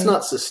that's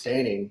not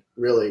sustaining,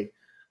 really.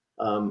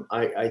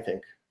 I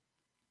think.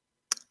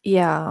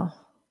 Yeah.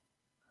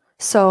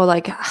 So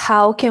like,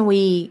 how can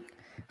we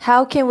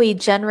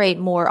generate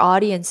more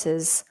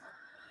audiences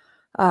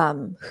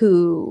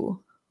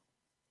who,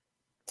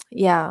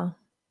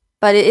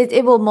 but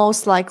it will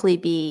most likely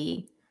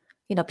be,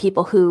 you know,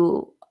 people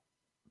who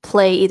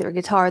play either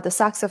guitar, the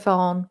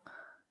saxophone,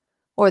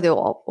 or the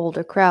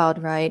older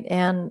crowd, right?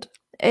 And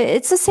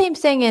it's the same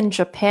thing in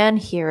Japan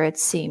here, it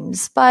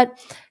seems, but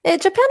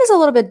Japan is a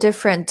little bit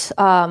different.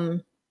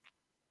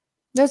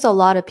 There's a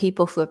lot of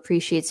people who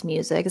appreciates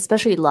music,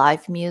 especially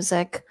live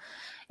music,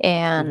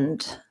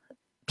 and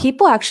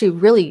people actually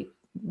really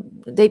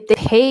they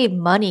pay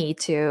money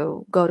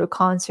to go to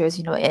concerts,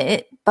 you know.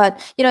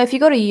 But you know, if you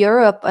go to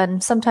Europe,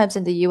 and sometimes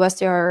in the US,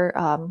 there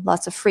are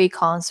lots of free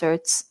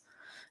concerts,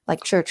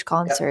 like church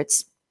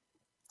concerts.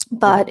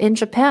 But in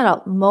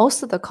Japan,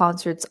 most of the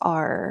concerts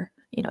are,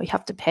 you know, you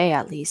have to pay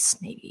at least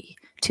maybe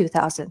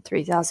 2,000,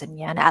 3,000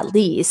 yen at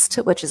least,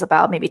 which is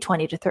about maybe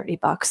 20 to 30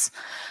 bucks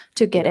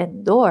to get in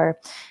the door.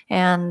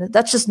 And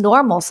that's just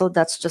normal. So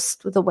that's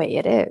just the way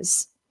it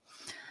is.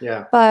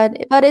 Yeah.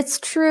 But it's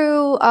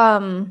true.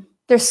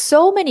 There's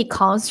so many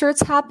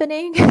concerts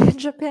happening in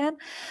Japan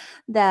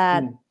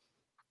that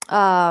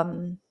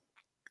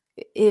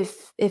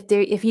if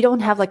you don't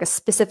have like a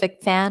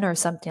specific fan or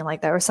something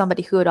like that, or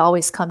somebody who would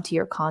always come to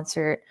your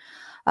concert,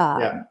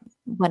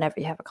 whenever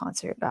you have a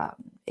concert,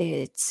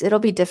 it'll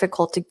be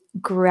difficult to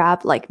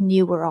grab like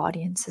newer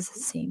audiences,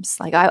 it seems.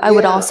 Like I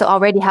would also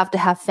already have to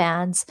have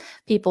fans,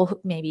 people who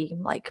maybe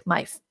like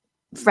my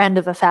friend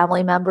of a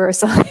family member or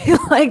something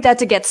like that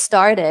to get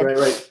started.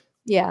 Right.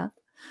 Yeah.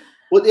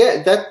 Well,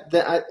 yeah,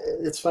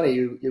 it's funny.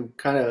 You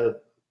kind of,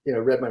 you know,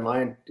 read my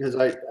mind, because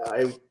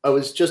I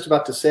was just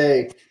about to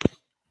say,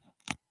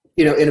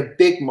 you know, in a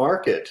big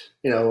market,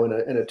 you know,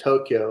 in a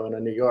Tokyo, in a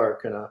New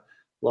York, in a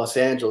Los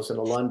Angeles, in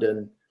a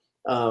London,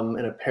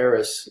 in a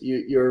Paris,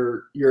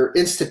 your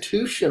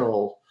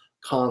institutional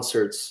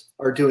concerts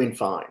are doing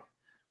fine.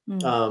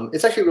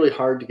 It's actually really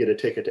hard to get a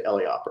ticket to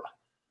LA Opera.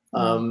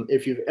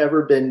 If you've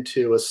ever been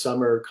to a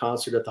summer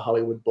concert at the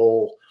Hollywood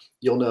Bowl,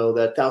 you'll know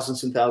that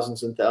thousands and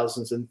thousands and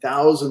thousands and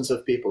thousands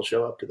of people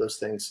show up to those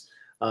things.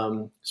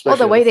 Well,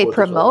 the way they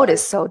promote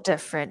is so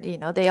different. You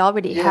know, they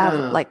already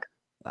have like.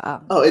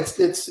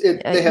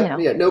 They have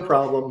no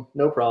problem.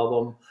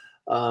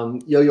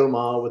 Yo-Yo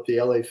Ma with the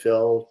LA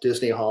Phil,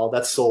 Disney Hall,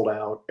 that's sold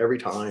out every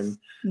time.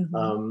 You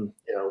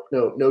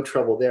know, no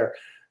trouble there.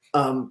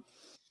 And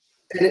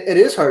it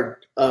is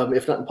hard,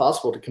 if not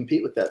impossible, to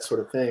compete with that sort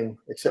of thing,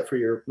 except for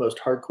your most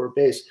hardcore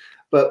base.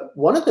 But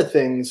one of the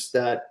things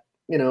that,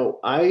 you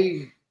know,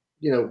 I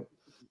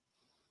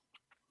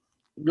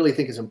really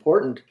think is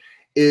important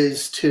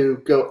is to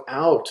go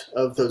out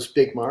of those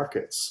big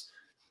markets.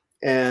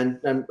 And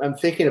I'm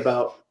thinking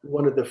about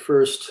one of the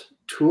first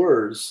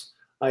tours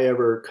I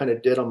ever kind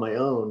of did on my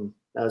own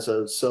as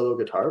a solo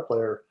guitar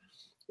player.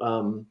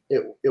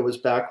 It was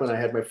back when I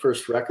had my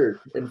first record,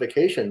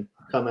 Invocation,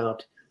 come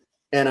out.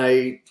 And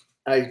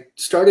I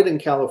started in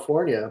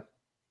California,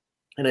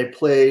 and I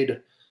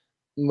played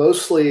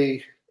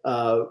mostly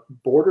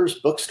Borders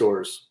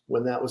bookstores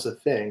when that was a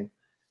thing.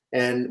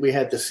 And we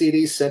had the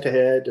CDs sent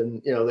ahead,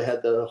 and they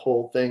had the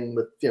whole thing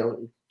with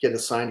get a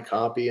signed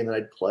copy, and then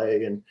I'd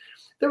play. And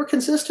there were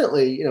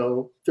consistently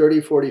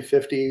 30, 40,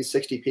 50,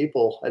 60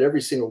 people at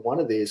every single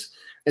one of these.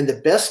 And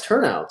the best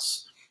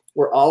turnouts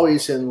were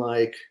always in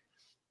like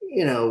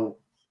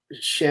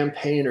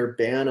Champaign,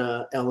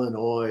 Urbana,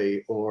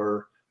 Illinois,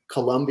 or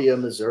Columbia,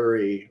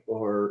 Missouri,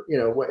 or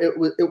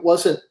it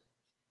wasn't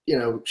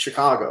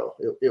Chicago.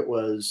 It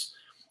was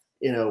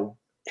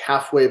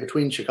halfway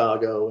between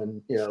Chicago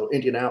and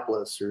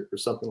Indianapolis or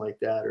something like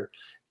that, or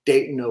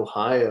Dayton,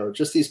 Ohio.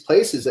 Just these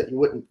places that you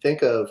wouldn't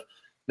think of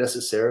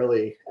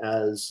necessarily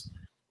as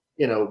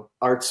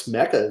arts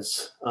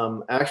meccas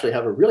actually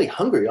have a really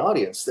hungry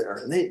audience there,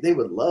 and they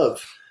would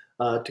love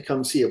to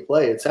come see a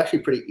play. It's actually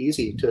pretty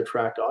easy to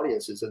attract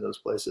audiences in those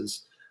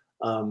places.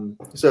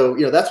 So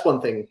that's one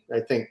thing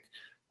I think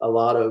a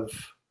lot of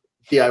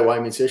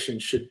DIY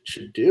musicians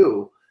should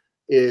do,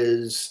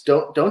 is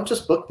don't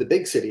just book the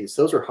big cities.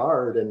 Those are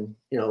hard, and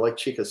like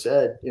Chika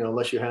said,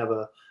 unless you have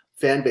a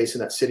fan base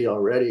in that city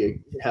already,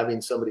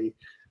 having somebody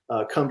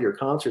come to your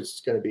concerts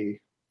is going to be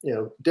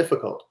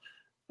difficult.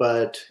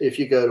 But if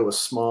you go to a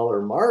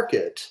smaller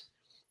market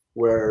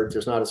where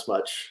there's not as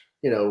much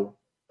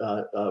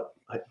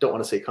I don't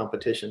want to say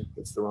competition,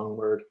 it's the wrong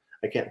word.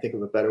 I can't think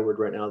of a better word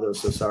right now, though,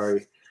 so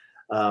sorry.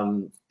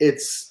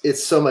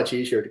 It's so much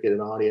easier to get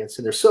an audience,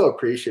 and they're so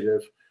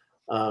appreciative.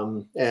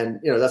 And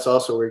that's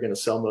also where you're going to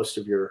sell most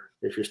of your,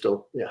 if you're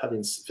still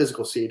having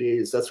physical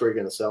CDs, that's where you're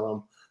going to sell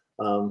them.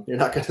 You're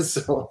not going to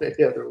sell them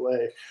any other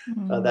way.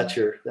 That's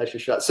your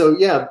shot. So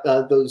yeah,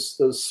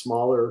 those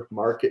smaller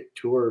market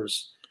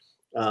tours,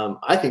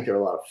 I think they're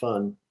a lot of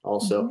fun.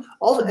 Also,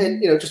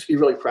 and just to be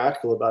really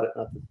practical about it,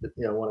 not that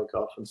I want to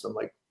go off on some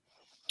like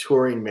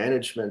touring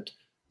management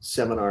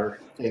seminar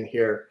thing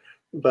here,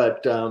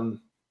 but for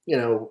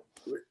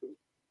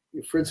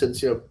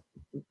instance,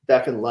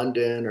 back in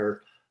London,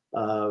 or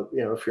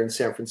if you're in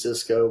San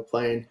Francisco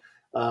playing,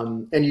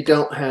 and you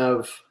don't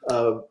have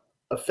a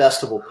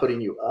festival putting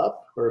you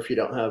up, or if you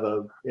don't have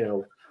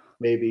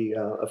maybe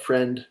a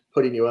friend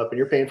putting you up, and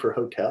you're paying for a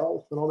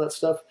hotel and all that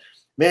stuff,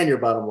 man, your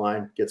bottom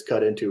line gets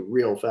cut into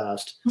real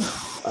fast.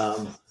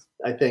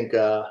 I think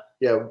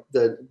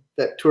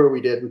that tour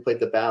we did, we played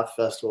the Bath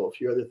Festival, a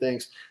few other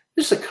things.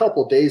 Just a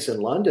couple days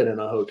in London in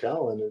a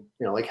hotel, and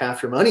like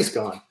half your money's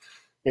gone.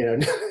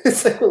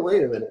 It's like, well,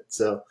 wait a minute.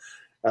 So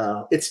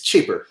it's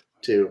cheaper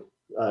to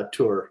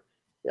tour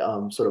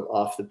sort of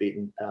off the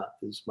beaten path,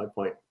 is my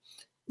point.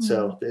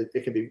 So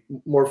it can be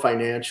more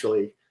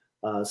financially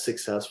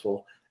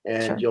successful,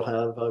 and Sure. you'll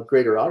have a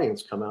greater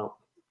audience come out.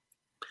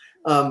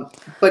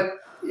 But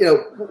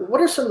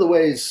what are some of the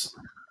ways?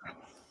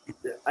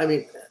 I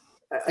mean,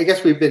 I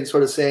guess we've been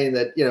sort of saying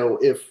that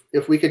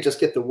if we could just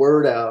get the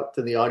word out,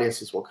 then the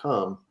audiences will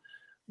come.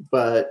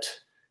 But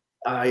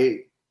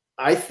I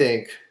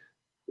think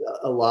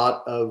a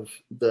lot of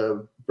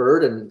the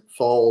burden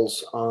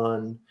falls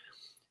on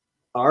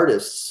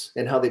artists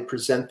and how they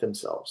present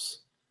themselves.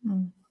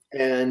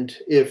 And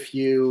if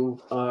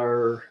you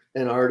are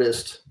an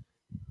artist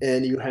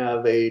and you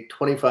have a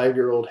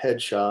 25-year-old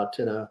headshot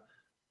in a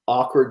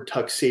awkward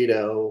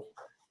tuxedo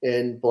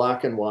in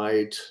black and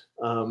white,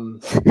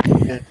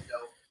 and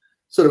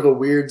sort of a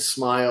weird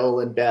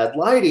smile and bad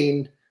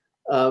lighting,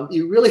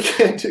 you really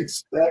can't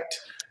expect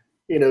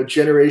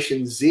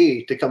Generation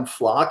Z to come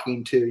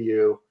flocking to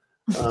you,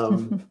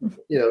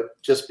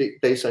 just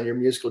based on your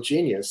musical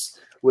genius,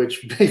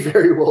 which may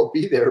very well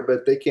be there,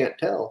 but they can't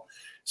tell.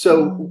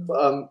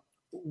 So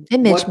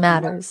image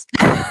matters.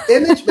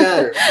 Image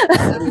matters.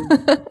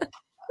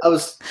 I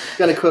was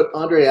going to quote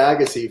Andre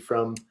Agassi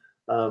from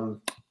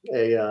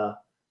a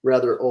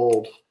rather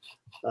old,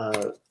 I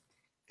think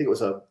it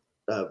was a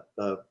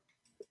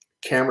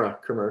camera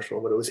commercial,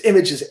 but it was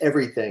image is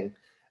everything.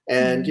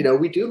 And,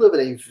 we do live in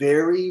a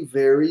very,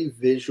 very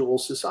visual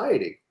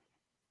society.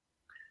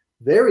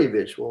 Very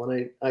visual.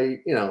 And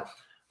I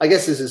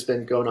guess this has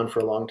been going on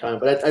for a long time,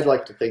 but I'd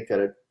like to think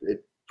that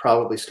it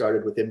probably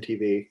started with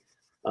MTV,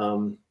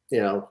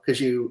 because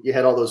you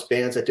had all those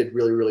bands that did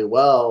really, really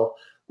well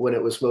when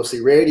it was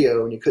mostly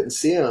radio and you couldn't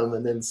see them.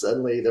 And then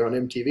suddenly they're on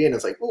MTV and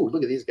it's like, oh,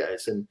 look at these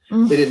guys. And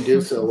they didn't do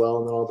so well.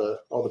 And then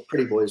all the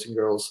pretty boys and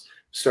girls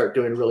start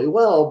doing really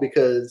well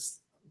because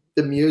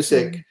the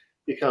music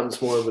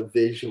becomes more of a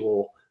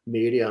visual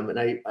medium. And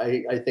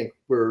I think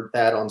we're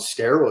that on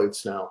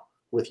steroids now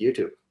with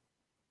YouTube.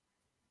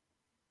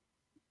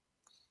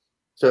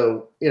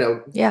 So,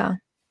 yeah.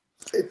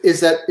 Is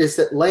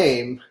that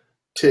lame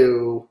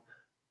to,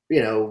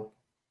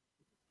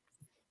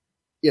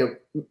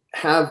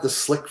 have the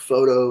slick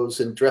photos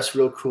and dress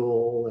real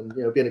cool and,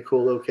 be in a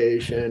cool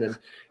location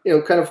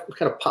and, kind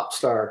of pop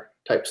star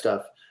type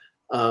stuff,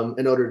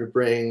 in order to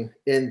bring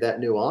in that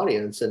new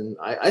audience. And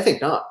I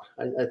think not.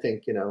 I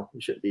think, you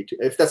shouldn't be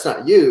if that's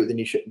not you, then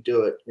you shouldn't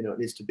do it. It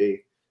needs to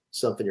be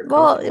something you're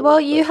comfortable Well,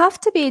 with. you have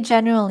to be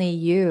genuinely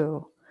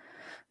you.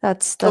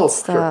 Oh,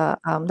 sure.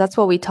 That's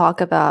what we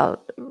talk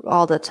about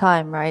all the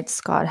time, right,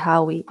 Scott?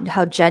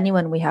 How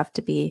genuine we have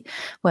to be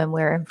when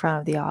we're in front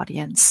of the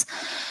audience.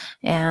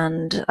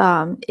 And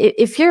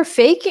if you're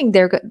faking,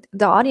 the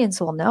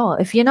audience will know.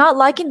 If you're not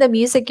liking the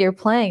music you're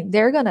playing,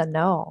 they're gonna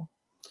know.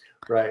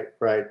 Right.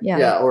 Yeah.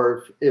 Yeah.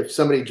 Or if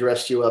somebody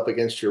dressed you up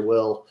against your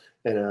will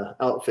in an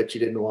outfit you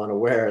didn't want to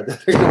wear, then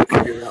they're going to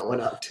figure that one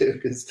out too,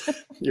 because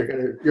you're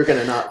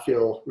gonna not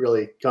feel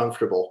really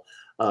comfortable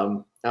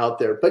out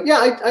there. But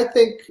yeah, I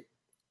think,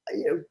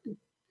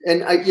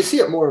 and you see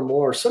it more and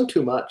more, some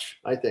too much,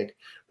 I think.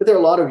 But there are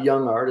a lot of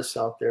young artists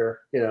out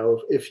there.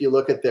 If you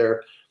look at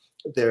their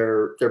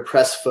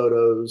press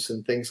photos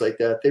and things like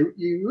that,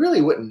 you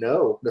really wouldn't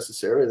know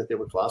necessarily that they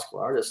were classical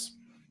artists.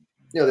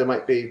 They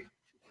might be,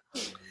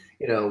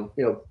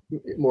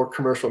 more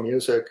commercial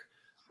music.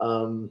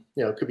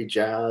 It could be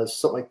jazz,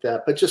 something like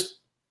that. But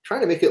just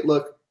trying to make it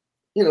look,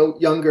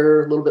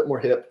 younger, a little bit more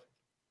hip,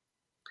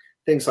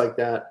 things like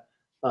that.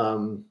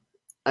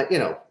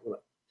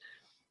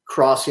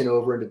 Crossing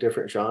over into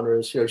different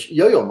genres.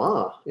 Yo-Yo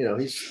Ma,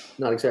 he's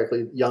not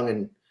exactly young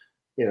and,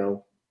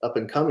 up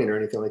and coming or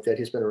anything like that.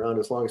 He's been around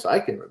as long as I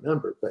can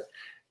remember, but,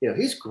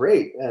 he's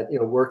great at,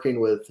 working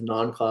with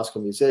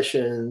non-classical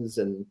musicians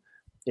and,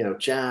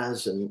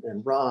 jazz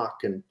and rock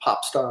and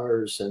pop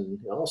stars and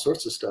all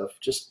sorts of stuff.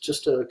 Just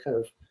to kind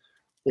of,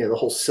 the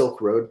whole Silk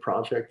Road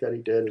project that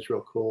he did is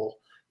real cool.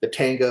 The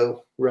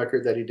tango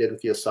record that he did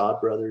with the Assad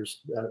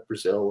brothers out of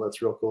Brazil,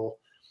 that's real cool.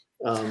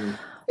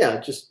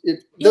 That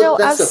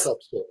stuff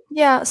helps too.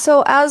 Yeah.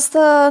 So as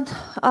the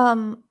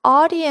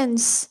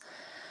audience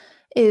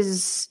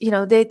is,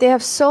 they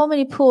have so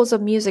many pools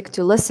of music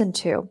to listen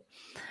to.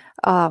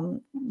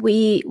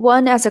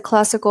 As a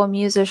classical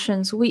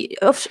musicians, we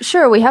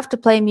have to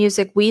play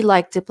music we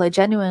like to play,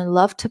 genuinely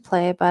love to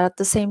play, but at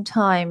the same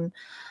time,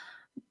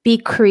 be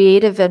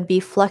creative and be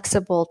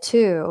flexible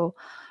too,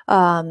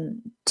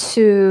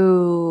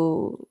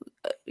 to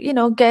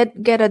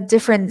get a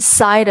different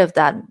side of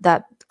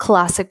that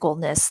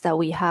classicalness that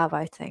we have,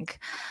 I think.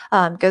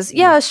 Because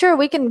sure,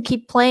 we can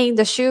keep playing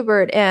the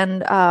Schubert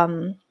and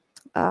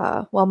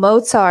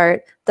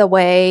Mozart the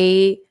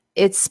way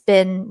it's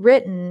been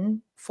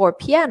written for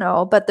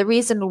piano, but the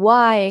reason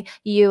why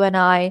you and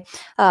I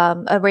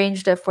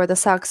arranged it for the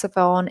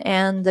saxophone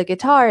and the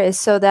guitar is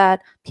so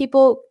that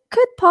people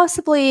could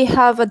possibly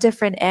have a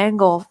different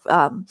angle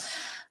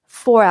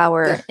for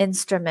our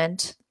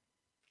instrument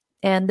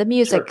and the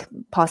music, sure.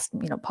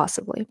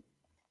 Possibly.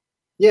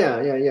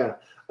 Yeah.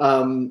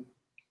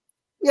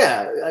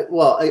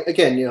 Well,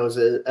 again, as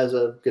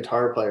a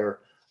guitar player,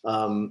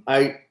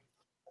 I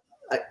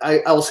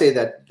will say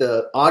that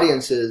the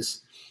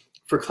audiences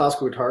for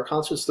classical guitar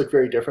concerts look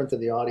very different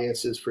than the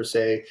audiences for,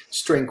 say,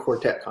 string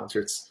quartet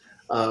concerts.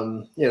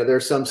 There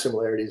are some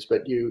similarities,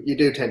 but you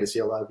do tend to see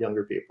a lot of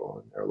younger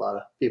people, and there are a lot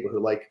of people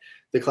who like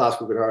the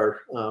classical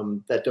guitar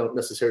that don't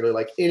necessarily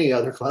like any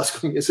other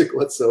classical music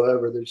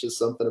whatsoever. There's just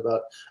something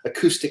about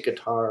acoustic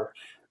guitar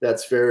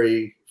that's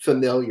very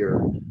familiar,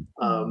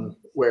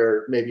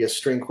 where maybe a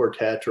string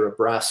quartet or a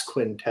brass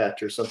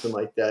quintet or something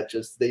like that,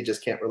 they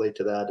just can't relate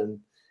to that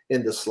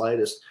in the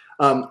slightest.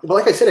 But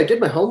like I said, I did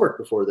my homework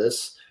before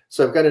this,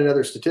 so I've got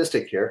another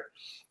statistic here.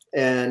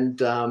 And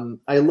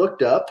I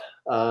looked up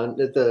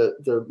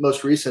the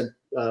most recent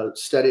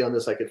study on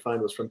this I could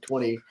find was from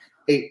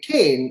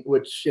 2018,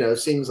 which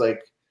seems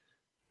like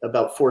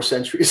about 4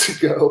 centuries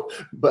ago,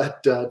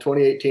 but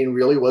 2018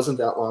 really wasn't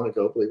that long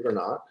ago, believe it or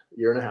not, a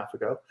year and a half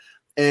ago.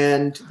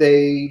 And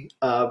they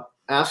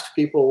asked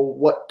people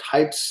what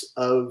types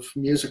of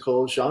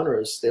musical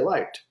genres they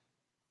liked.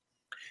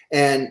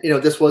 And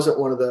this wasn't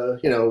one of the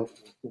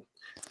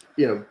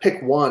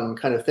pick one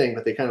kind of thing,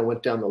 but they kind of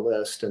went down the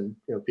list, and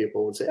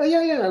people would say, oh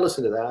yeah, I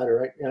listen to that,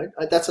 or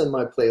that's in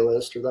my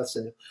playlist, or that's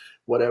in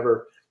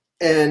whatever.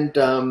 And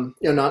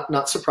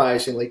not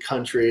surprisingly,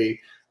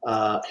 country,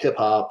 hip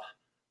hop,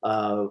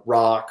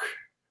 rock,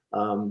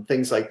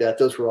 things like that,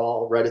 those were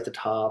all right at the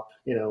top.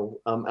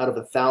 Out of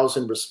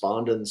 1,000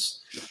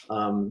 respondents,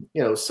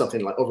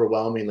 something like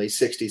overwhelmingly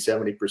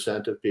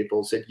 60-70% of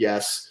people said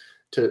yes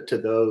to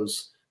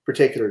those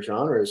particular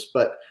genres.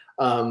 But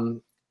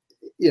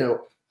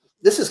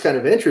this is kind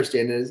of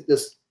interesting, and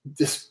this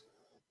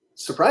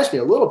surprised me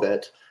a little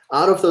bit.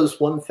 Out of those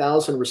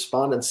 1,000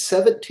 respondents,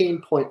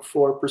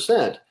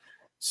 17.4%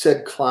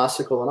 said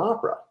classical and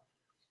opera.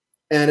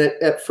 And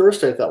at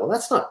first I thought, well,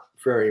 that's not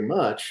very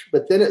much.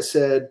 But then it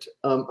said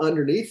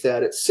underneath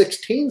that, it's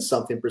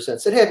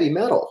 16-something% said heavy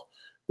metal.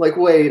 Like,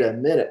 wait a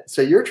minute.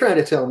 So you're trying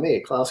to tell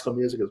me classical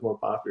music is more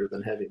popular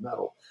than heavy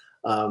metal?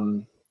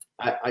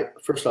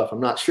 First off,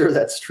 I'm not sure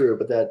that's true,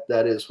 but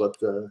that is what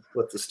the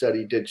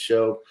study did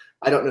show.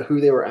 I don't know who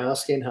they were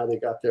asking, how they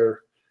got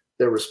their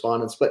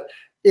respondents, but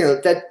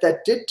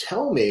that did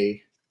tell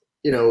me,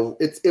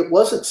 it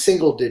wasn't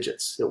single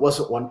digits. It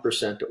wasn't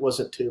 1%. It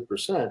wasn't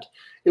 2%.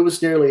 It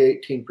was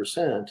nearly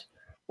 18%.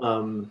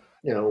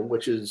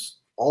 Which is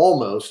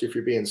almost, if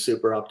you're being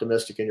super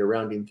optimistic and you're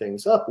rounding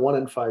things up, 1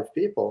 in 5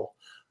 people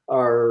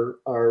are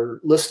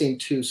listening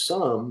to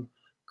some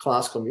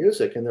classical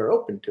music and they're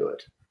open to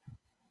it.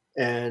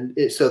 And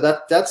so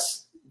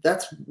that's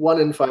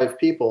 1 in 5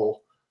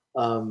 people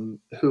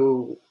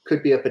who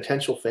could be a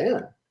potential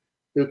fan,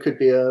 who could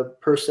be a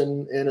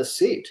person in a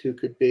seat, who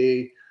could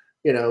be,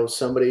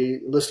 somebody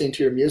listening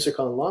to your music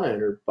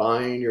online or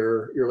buying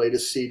your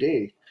latest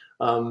CD.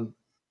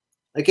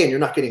 Again, you're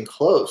not getting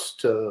close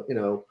to,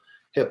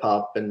 hip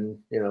hop and,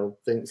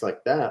 things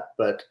like that,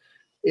 but,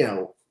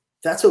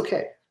 that's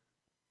okay.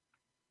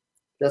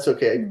 That's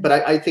okay. Mm. But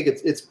I think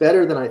it's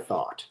better than I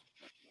thought.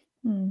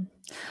 Mm.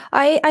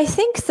 I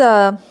think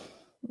the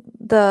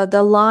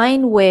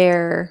line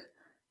where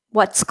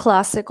what's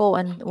classical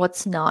and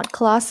what's not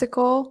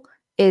classical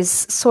is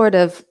sort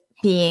of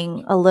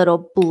being a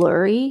little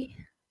blurry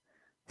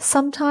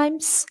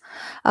sometimes.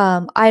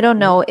 I don't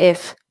know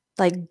if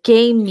like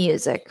game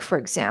music, for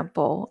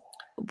example,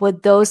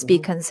 would those be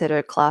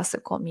considered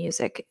classical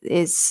music?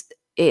 Is,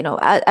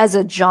 as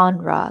a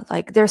genre,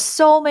 like there's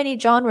so many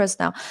genres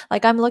now.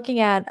 Like I'm looking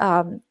at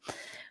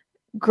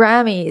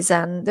Grammys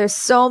and there's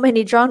so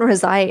many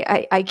genres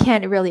I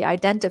can't really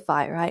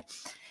identify, right?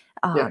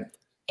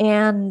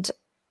 And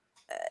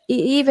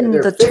even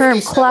the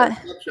term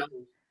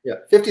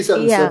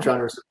 57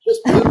 subgenres of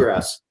just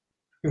bluegrass.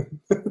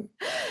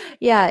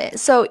 Yeah,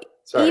 so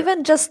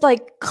even just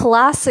like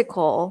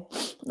classical,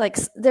 like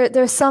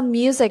there's some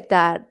music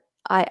that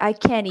I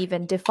can't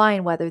even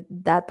define whether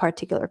that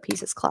particular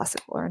piece is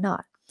classical or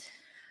not.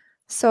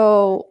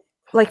 So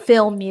like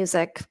film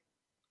music,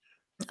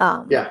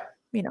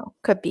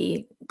 could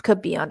be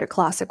under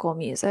classical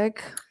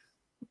music,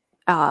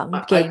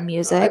 game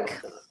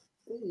music.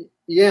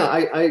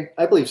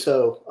 I believe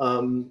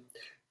so.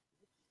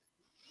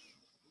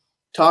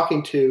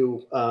 Talking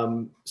to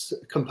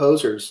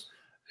composers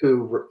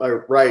who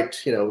write,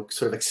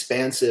 sort of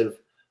expansive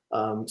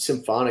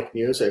symphonic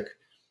music,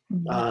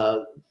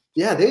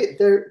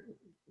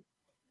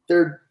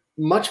 they're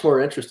much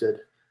more interested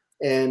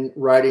in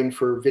writing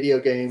for video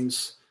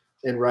games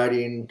and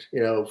writing,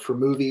 for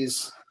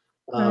movies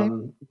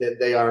than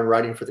they are in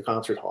writing for the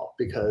concert hall,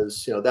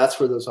 because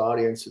that's where those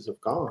audiences have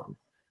gone.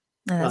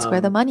 And that's where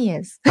the money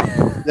is.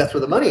 That's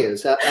where the money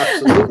is.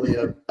 Absolutely.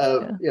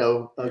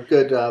 A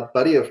good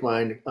buddy of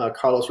mine,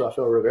 Carlos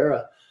Rafael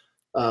Rivera,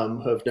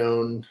 who I've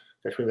known,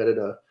 actually met at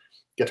a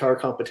guitar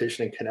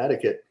competition in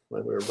Connecticut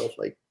when we were both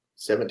like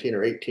 17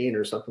 or 18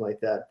 or something like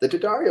that. The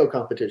Daddario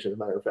competition, as a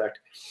matter of fact.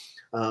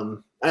 I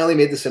only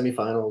made the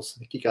semifinals. I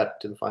think he got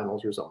to the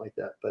finals or something like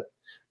that.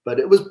 But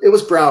it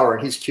was Brower,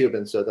 and he's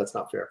Cuban, so that's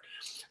not fair.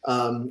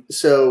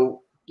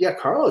 So yeah,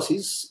 Carlos,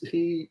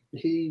 he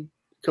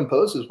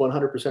composes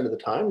 100% of the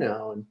time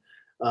now, and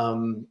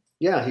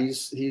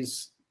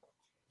he's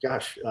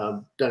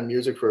done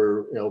music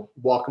for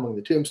Walk Among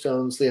the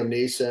Tombstones, Liam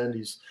Neeson.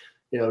 He's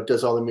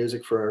does all the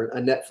music for a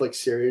Netflix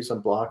series.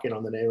 I'm blocking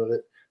on the name of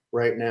it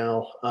right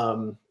now.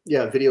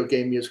 Video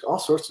game music, all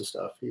sorts of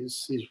stuff.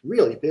 He's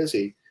really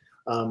busy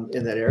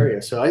in that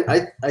area. So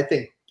I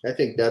think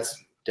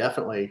that's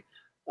definitely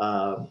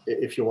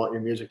if you want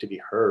your music to be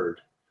heard.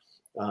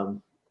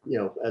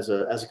 As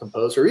a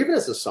composer, or even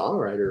as a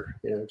songwriter,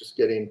 just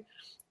getting,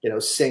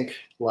 sync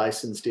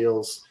license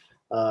deals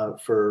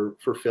for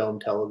film,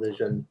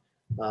 television,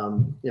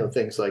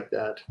 things like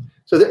that.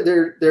 So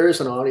there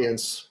is an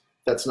audience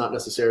that's not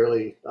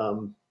necessarily,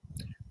 a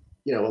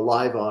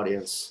live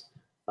audience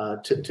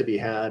to be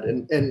had,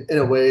 and in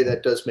a way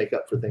that does make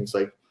up for things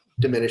like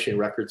diminishing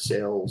record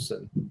sales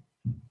and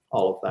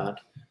all of that.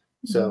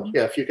 So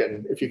yeah, if you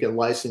can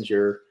license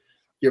your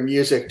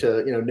music to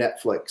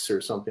Netflix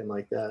or something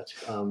like that,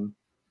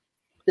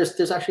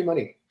 there's actually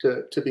money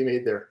to be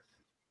made there.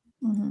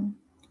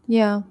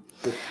 Yeah,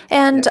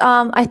 and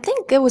I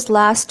think it was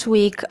last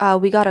week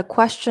we got a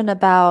question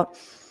about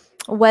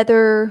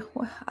whether,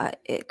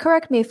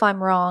 correct me if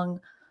I'm wrong,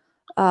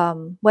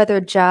 whether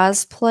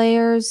jazz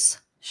players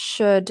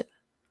should,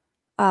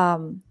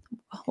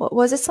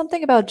 was it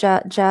something about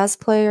jazz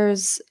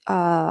players?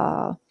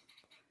 Shall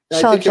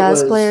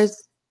jazz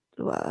players?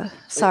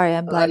 Sorry,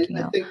 I'm blanking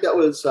out. I think that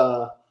was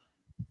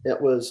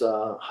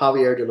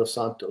Javier de los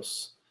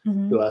Santos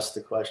who asked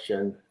the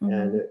question,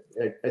 and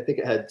I think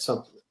it had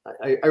something.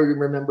 I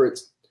remember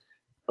it's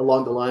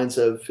along the lines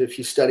of, if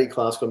you study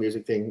classical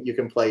music, thing you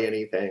can play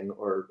anything,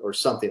 or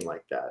something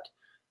like that,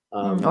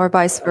 or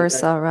vice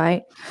versa,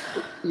 right?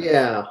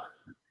 Yeah.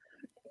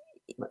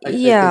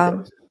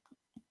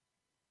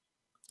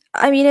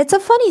 I mean, it's a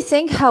funny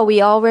thing how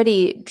we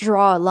already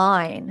draw a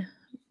line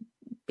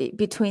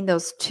between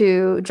those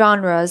two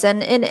genres,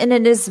 and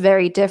it is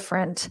very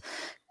different,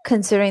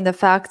 considering the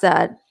fact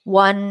that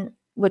one,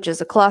 which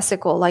is a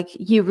classical, like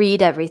you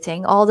read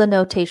everything, all the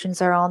notations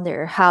are on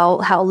there,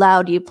 how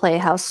loud you play,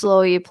 how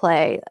slow you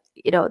play,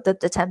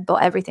 the tempo,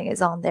 everything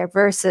is on there,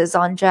 versus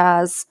on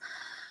jazz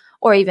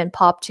or even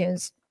pop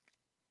tunes,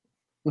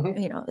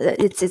 Mhm. You know,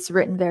 it's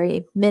written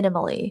very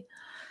minimally,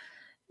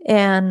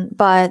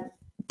 but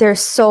there's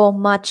so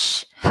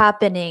much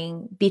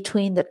happening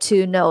between the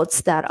two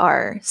notes that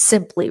are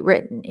simply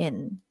written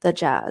in the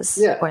jazz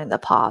Yeah. or in the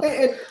pop.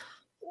 And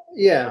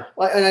yeah,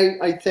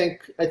 and I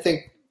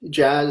think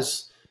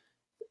jazz,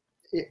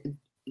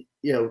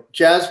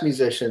 jazz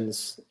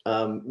musicians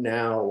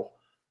now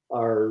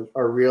are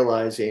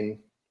realizing,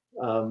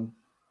 um,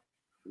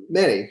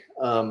 many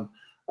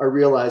are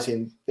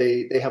realizing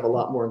they have a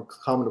lot more in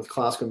common with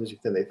classical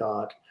music than they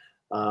thought.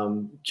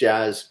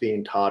 Jazz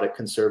being taught at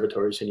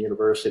conservatories and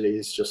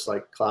universities, just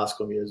like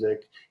classical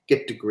music,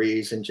 get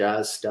degrees in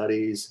jazz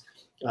studies,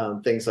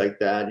 things like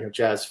that.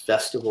 Jazz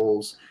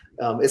festivals.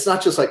 It's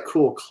not just like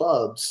cool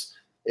clubs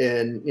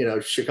in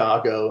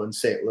Chicago and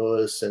St.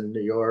 Louis and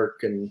New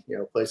York and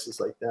places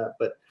like that.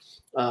 But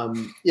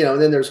and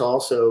then there's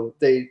also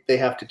they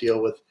have to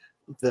deal with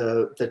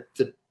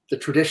the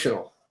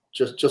traditional,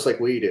 just like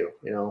we do.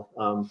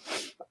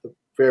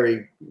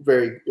 Very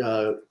very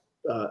uh,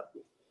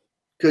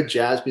 good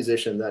jazz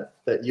musician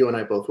that you and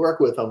I both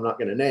work with. I'm not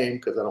going to name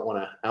because I don't want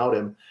to out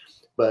him.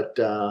 But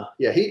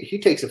yeah, he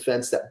takes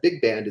offense that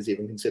big band is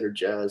even considered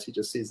jazz. He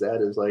just sees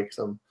that as like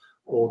some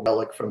old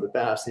relic from the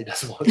past. He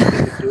doesn't want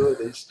anything to do with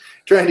it. He's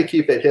trying to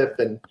keep it hip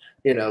and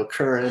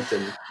current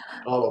and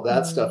all of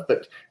that stuff.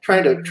 But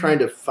trying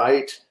to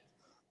fight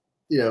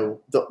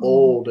the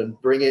old and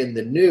bring in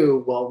the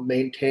new while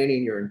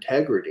maintaining your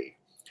integrity.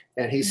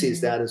 And he sees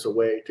that as a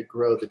way to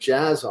grow the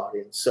jazz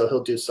audience. So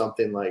he'll do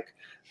something like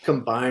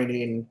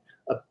combining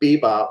a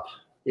bebop,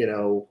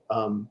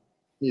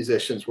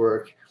 musician's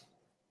work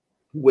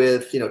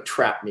with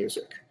trap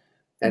music,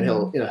 and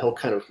he'll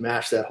kind of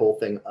mash that whole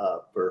thing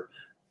up, or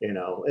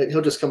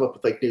he'll just come up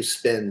with like new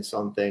spins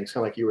on things,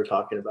 kind of like you were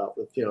talking about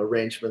with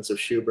arrangements of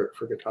Schubert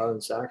for guitar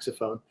and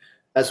saxophone,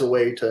 as a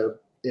way to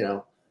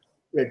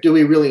do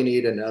we really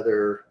need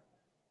another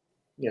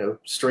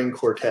string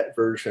quartet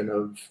version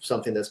of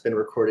something that's been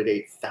recorded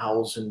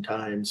 8,000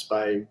 times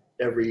by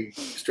every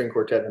string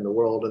quartet in the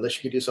world? Unless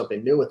you can do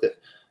something new with it,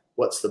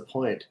 what's the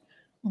point?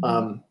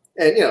 And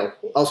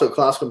also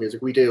classical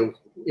music, we do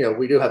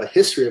have a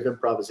history of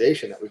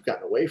improvisation that we've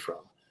gotten away from,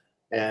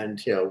 and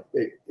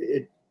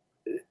it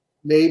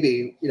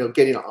maybe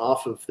getting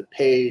off of the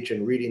page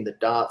and reading the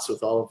dots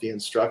with all of the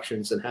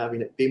instructions and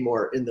having it be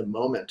more in the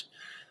moment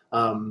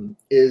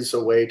is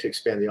a way to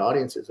expand the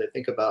audiences. I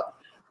think about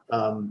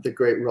the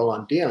great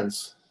Roland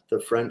Dians, the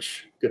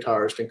French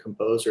guitarist and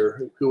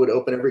composer, who would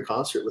open every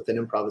concert with an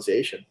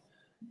improvisation,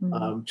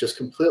 just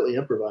completely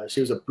improvised.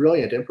 He was a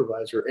brilliant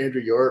improviser.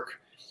 Andrew York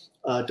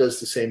does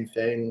the same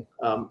thing.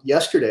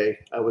 Yesterday,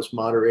 I was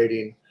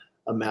moderating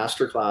a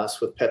masterclass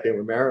with Pepe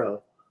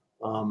Romero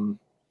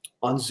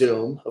on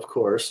Zoom, of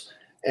course,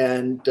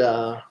 and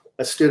a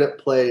student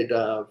played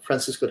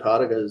Francisco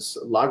Taraga's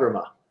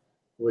Lagrima,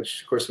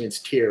 which of course means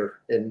tear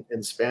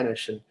in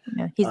Spanish. And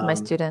yeah, he's my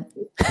student.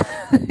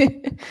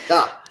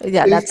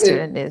 Yeah, that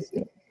student is.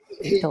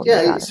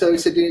 So he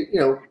said, do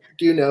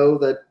you know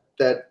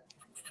that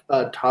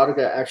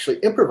Targa actually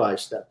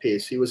improvised that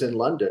piece? He was in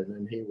London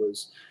and he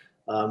was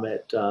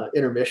at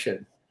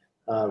intermission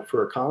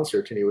for a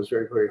concert, and he was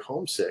very, very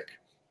homesick.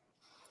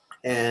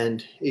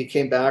 And he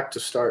came back to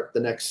start the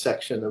next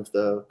section of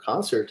the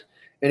concert,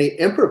 and he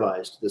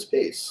improvised this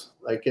piece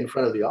like in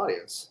front of the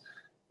audience.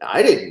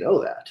 I didn't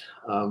know that.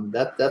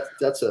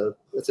 That's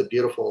a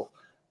beautiful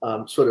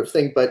sort of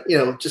thing. But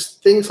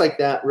just things like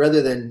that,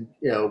 rather than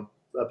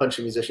a bunch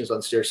of musicians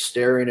on stage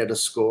staring at a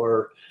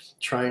score,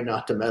 trying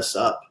not to mess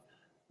up,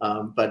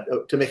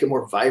 but to make it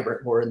more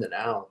vibrant, more in the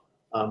now.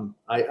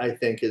 I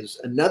think is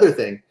another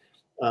thing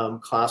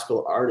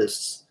classical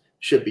artists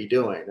should be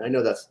doing. I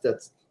know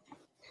that's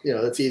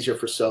easier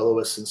for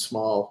soloists and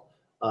small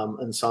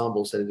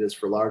ensembles than it is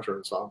for larger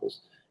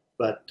ensembles,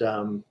 but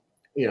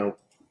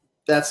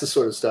that's the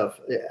sort of stuff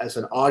as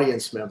an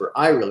audience member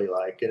I really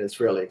like, and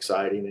it's really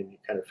exciting, and you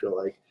kind of feel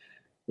like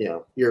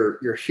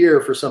you're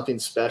here for something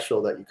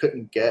special that you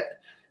couldn't get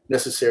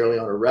necessarily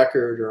on a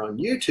record or on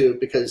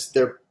YouTube, because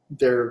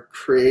they're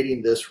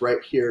creating this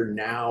right here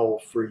now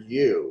for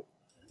you,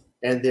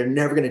 and they're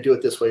never going to do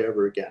it this way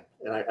ever again.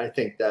 And I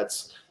think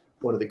that's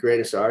one of the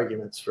greatest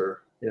arguments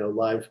for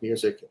live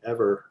music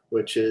ever,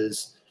 which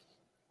is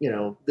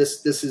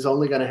this is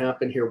only going to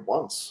happen here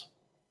once.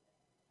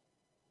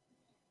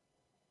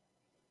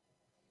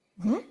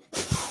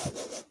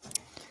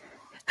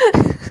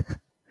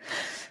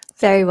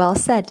 Very well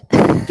said.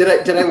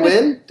 Did I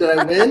win? Did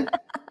I win?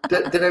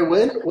 Did I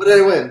win? What did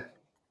I win?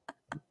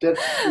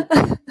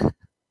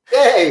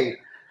 Yay!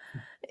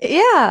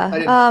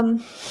 Yeah.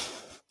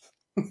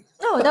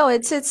 No,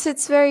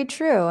 it's very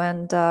true.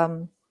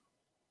 And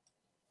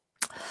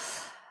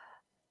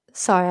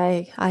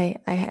sorry,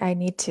 I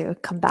need to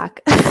come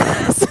back.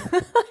 I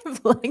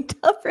blanked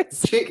out for a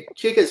second.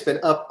 Chika's been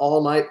up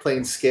all night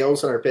playing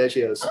scales and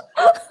arpeggios.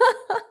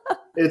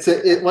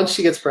 Once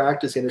she gets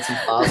practicing, it's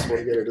impossible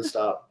to get her to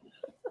stop.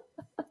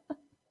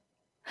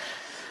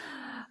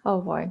 Oh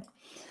boy.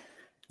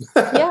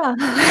 Yeah.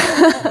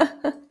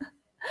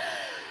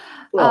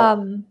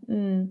 Well,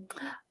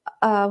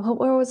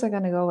 where was I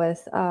going to go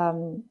with?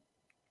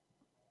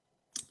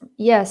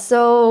 Yeah,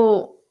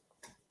 so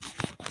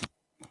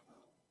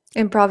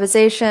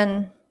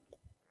improvisation.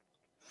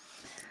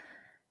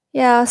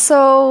 Yeah,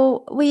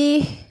 so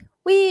we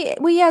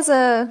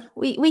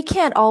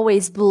can't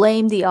always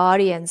blame the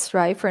audience,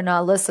 right, for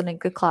not listening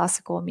to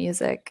classical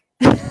music.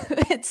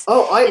 It's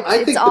Oh, it's I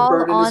it's think the all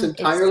burden is on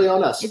entirely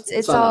on us. It's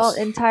it's on all us.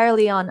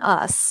 entirely on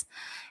us.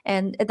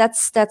 And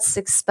that's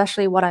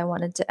especially what I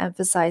wanted to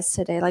emphasize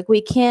today. Like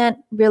we can't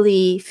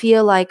really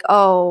feel like,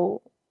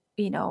 oh,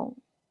 you know,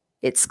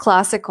 it's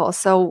classical,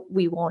 so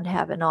we won't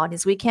have an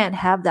audience. We can't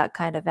have that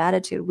kind of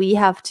attitude. We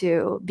have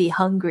to be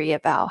hungry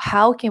about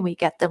how can we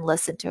get them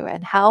listen to it,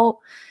 and how,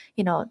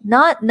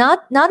 not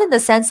in the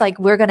sense like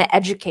we're going to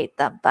educate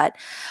them, but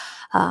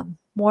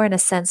more in a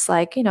sense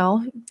like,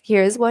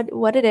 here's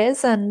what it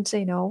is, and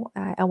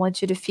I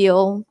want you to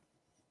feel,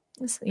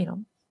 you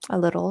know, a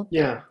little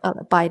Yeah,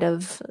 a bite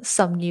of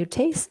some new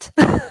taste.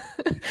 And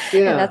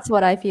yeah, that's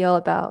what I feel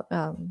about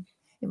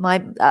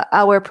my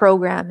our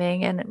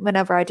programming. And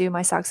whenever I do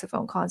my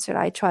saxophone concert,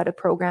 I try to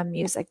program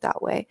music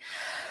that way.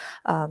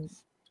 um,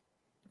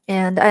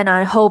 and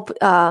I hope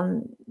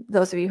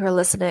those of you who are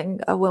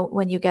listening,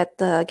 when you get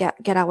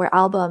our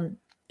album,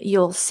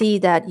 you'll see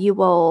that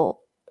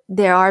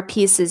there are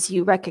pieces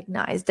you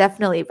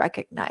definitely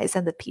recognize,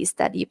 and the piece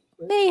that you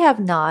may have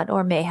not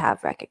or may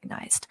have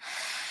recognized.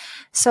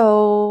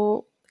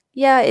 So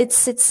yeah,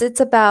 it's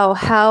about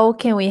how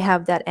can we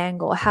have that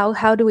angle?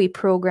 How do we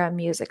program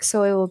music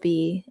so it will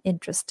be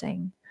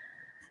interesting?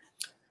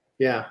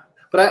 yeah.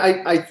 But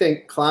I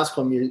think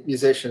classical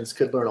musicians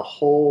could learn a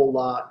whole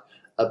lot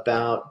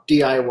about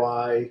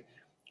DIY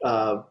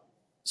uh,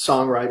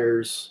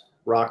 songwriters,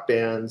 rock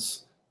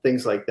bands,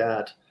 things like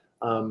that,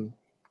 um,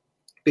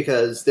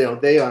 because they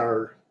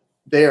are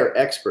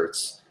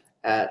experts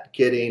at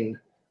getting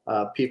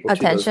people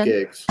to those Attention.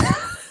 gigs.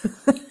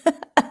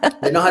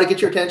 They know how to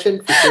get your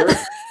attention for sure.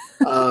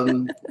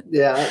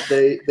 Yeah,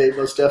 they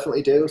most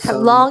definitely do. Have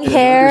Some long in an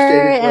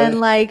hair understated and way.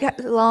 like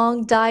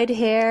long dyed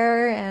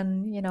hair,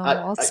 and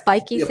all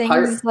spiky Yeah,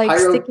 things like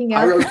sticking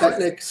out.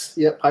 pyrotechnics.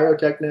 Yeah,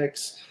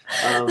 pyrotechnics.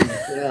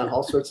 Yeah,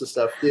 all sorts of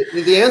stuff.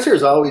 The answer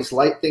is always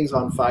light things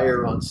on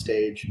fire on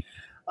stage.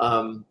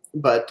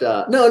 But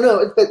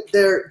no, but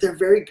they're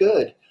very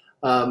good.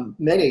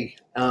 Many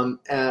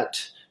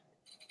at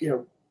you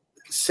know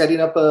setting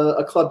up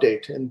a club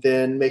date and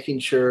then making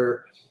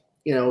sure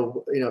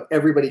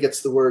everybody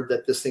gets the word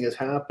that this thing is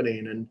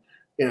happening, and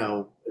you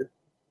know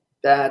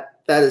that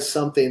is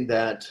something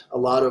that a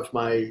lot of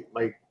my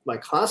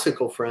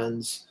classical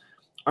friends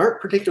aren't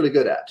particularly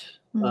good at.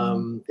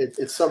 Mm,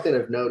 It's something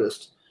I've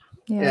noticed,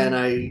 yeah. and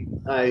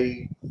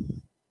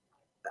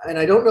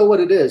I don't know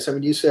what it is. I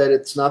mean, you said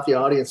it's not the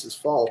audience's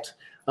fault,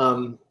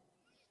 and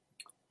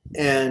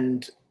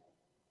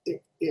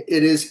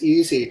it is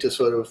easy to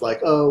sort of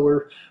like, oh,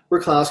 we're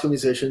classical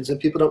musicians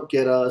and people don't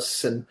get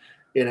us, and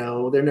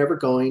they're never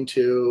going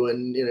to,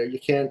 and you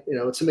can't,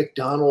 it's a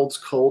McDonald's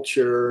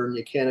culture and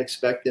you can't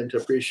expect them to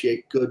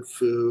appreciate good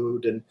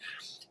food, and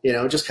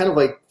just kind of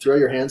like throw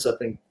your hands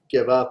up and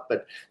give up.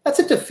 But that's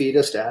a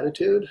defeatist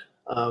attitude.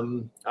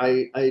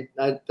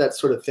 That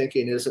sort of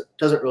thinking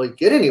doesn't really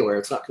get anywhere.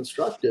 It's not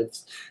constructive.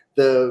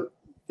 The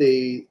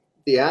the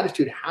the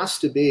attitude has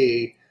to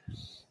be,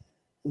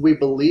 we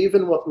believe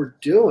in what we're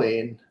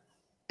doing,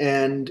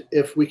 and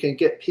if we can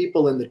get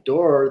people in the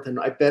door, then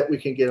I bet we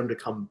can get them to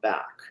come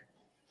back.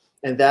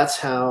 And that's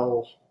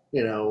how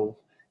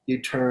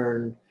you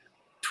turn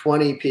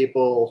 20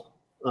 people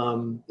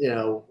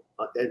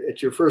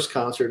at your first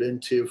concert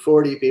into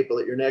 40 people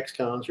at your next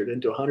concert,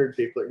 into 100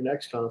 people at your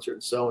next concert,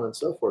 and so on and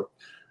so forth,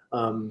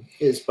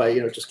 is by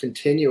just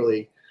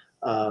continually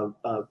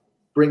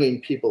bringing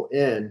people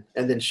in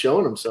and then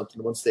showing them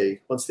something once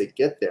they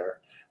get there.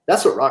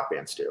 That's what rock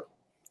bands do.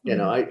 When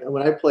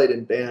I played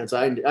in bands,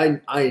 I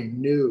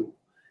knew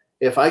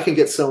if I can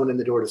get someone in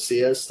the door to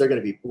see us, they're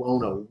going to be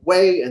blown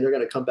away, and they're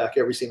going to come back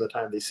every single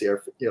time they see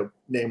our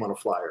name on a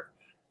flyer.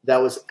 That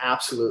was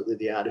absolutely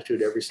the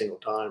attitude every single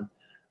time.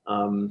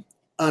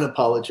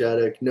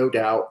 Unapologetic, no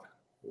doubt.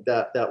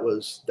 That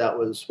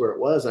was where it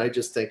was. And I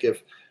just think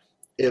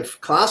if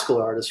classical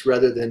artists,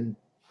 rather than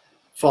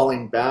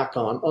falling back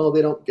on, oh,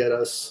 they don't get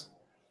us,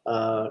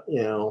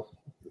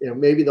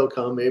 maybe they'll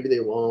come, maybe they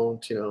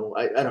won't.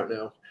 I don't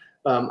know.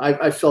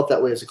 I felt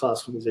that way as a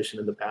classical musician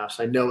in the past.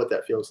 I know what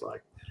that feels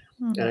like.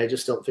 And I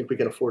just don't think we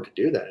can afford to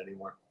do that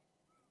anymore.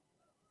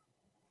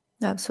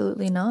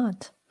 Absolutely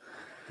not.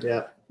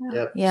 Yeah.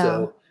 Yep. Yeah.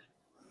 So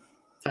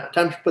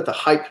time to put the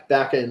hype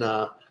back in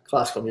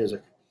classical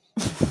music.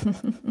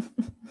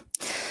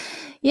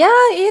 Yeah,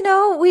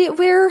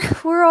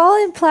 we're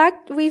all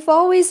we've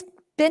always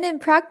been in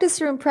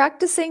practice room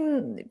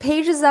practicing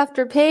pages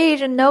after page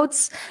and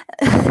notes,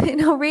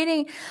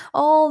 reading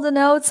all the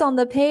notes on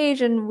the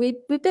page, and we've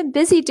been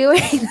busy doing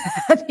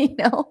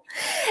that,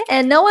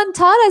 and no one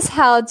taught us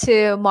how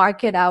to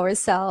market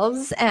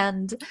ourselves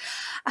and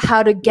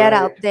how to get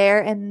out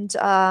there and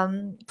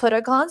put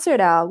a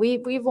concert out.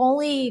 We've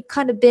only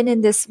kind of been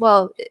in this,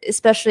 well,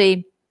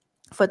 especially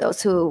for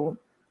those who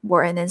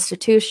were in an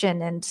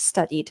institution and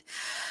studied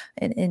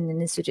in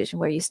an institution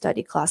where you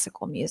study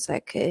classical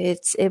music.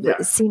 It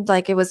seemed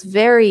like it was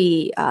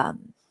very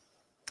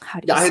how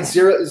do you I had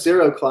say?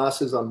 zero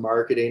classes on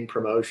marketing,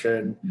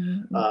 promotion,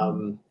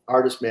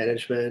 artist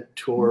management,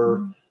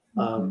 tour,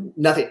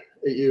 nothing.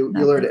 You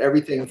learned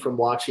everything from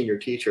watching your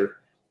teacher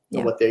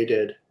and what they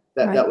did.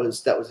 That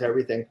was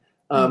everything.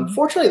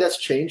 Fortunately, that's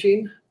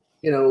changing.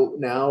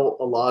 Now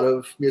a lot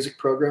of music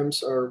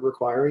programs are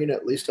requiring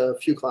at least a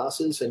few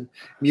classes in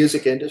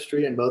music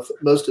industry, and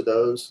most of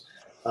those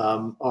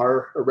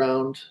are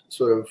around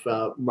sort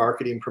of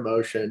marketing,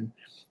 promotion,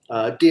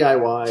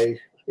 DIY,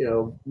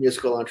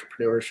 musical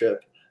entrepreneurship,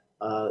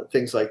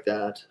 things like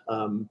that.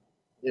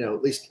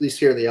 At least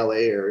here in the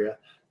LA area,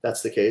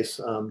 that's the case.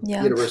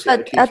 University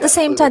But at the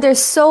same time,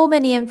 there's so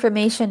many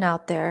information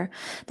out there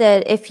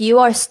that if you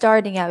are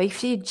starting out,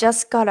 if you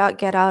just get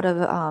out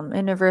of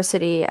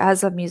university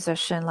as a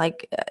musician,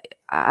 like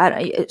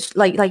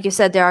you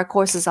said, there are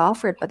courses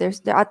offered, but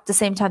at the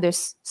same time,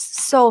 there's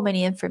so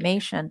many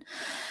information,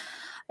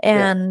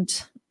 and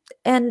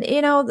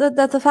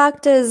the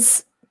fact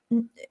is,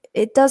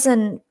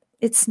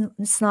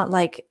 it's not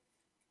like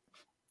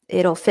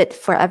it'll fit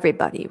for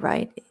everybody,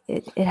 right?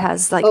 It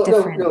has like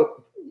different. No.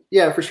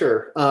 Yeah, for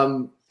sure.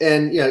 And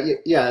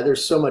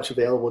there's so much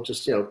available.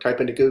 Just type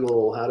into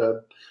Google how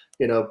to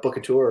book a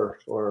tour,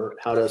 or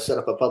how to set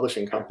up a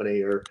publishing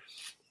company, or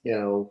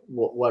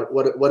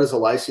what is a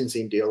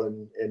licensing deal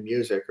in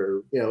music,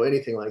 or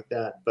anything like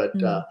that. But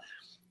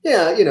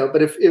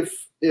but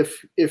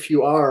if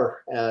you are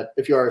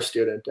a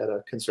student at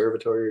a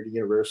conservatory or a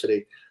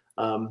university,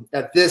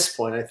 at this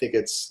point, I think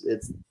it's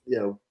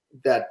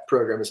that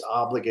program is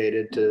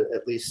obligated to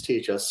at least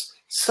teach us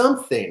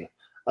something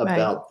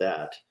about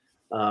that.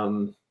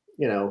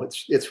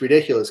 It's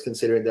ridiculous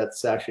considering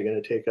that's actually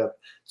going to take up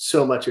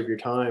so much of your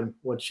time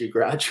once you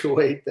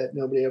graduate, that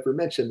nobody ever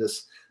mentioned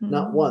this.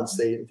 Not once.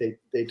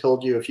 They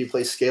told you if you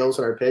play scales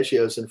and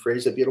arpeggios and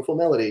phrase a beautiful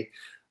melody,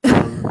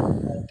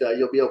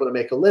 you'll be able to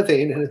make a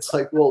living. And it's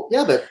like, well,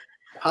 yeah, but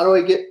how do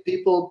I get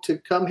people to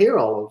come hear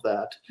all of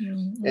that?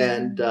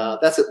 And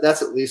that's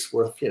at least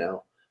worth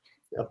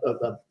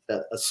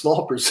a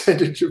small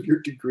percentage of your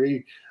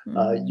degree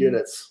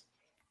units.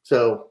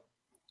 So.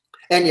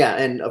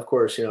 And of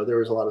course, there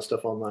was a lot of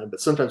stuff online,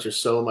 but sometimes there's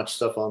so much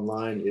stuff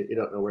online, you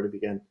don't know where to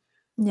begin.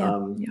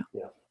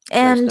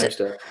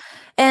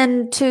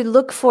 And to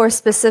look for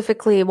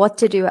specifically what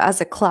to do as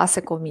a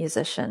classical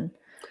musician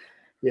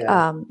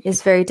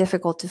is very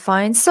difficult to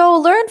find. So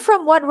learn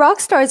from what rock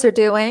stars are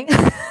doing.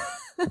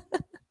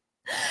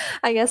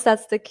 I guess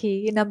that's the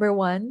key, number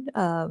one.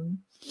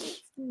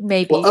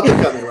 Maybe. Well,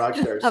 up-and-coming rock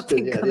stars.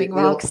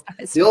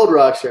 The old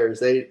rock stars,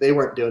 they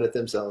weren't doing it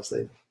themselves.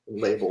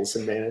 Labels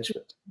and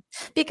management,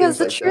 because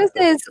the truth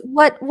is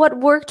what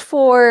worked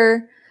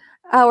for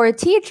our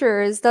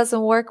teachers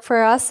doesn't work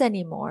for us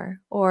anymore,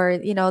 or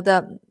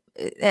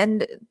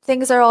and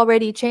things are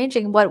already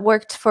changing. What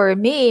worked for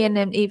me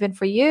and even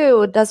for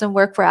you doesn't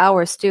work for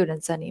our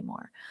students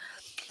anymore.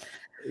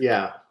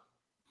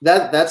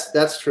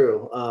 That's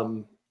true.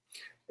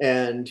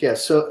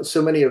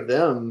 So many of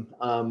them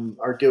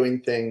are doing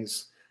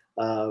things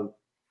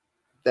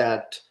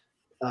that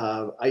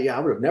I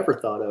would have never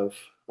thought of.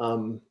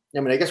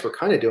 I guess we're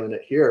kind of doing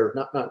it here,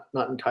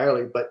 not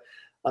entirely, but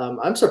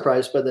I'm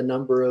surprised by the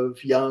number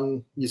of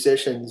young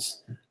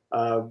musicians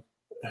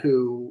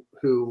who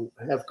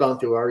have gone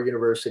through our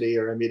university,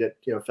 or I meet at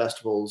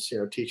festivals,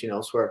 teaching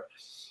elsewhere,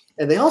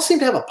 and they all seem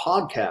to have a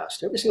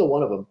podcast. Every single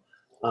one of them.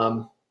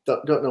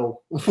 Don't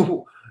know,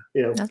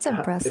 That's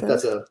impressive. If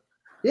that's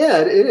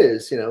it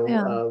is.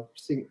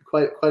 Seen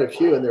quite a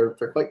few, and they're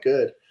quite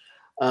good.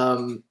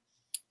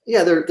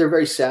 They're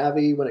very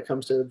savvy when it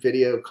comes to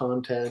video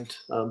content,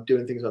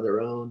 doing things on their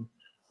own.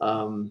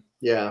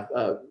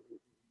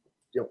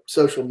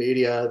 Social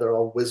media, they're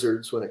all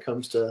wizards when it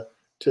comes to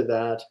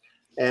that.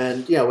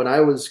 And when I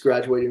was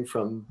graduating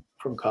from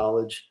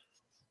college,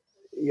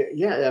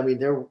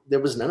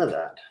 there was none of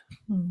that.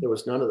 There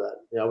was none of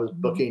that. I was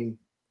booking,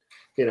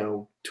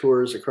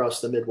 tours across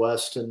the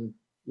Midwest, and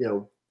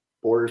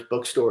Borders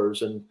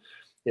bookstores, and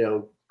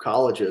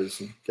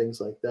colleges and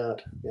things like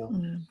that.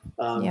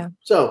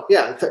 So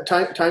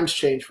times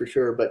change for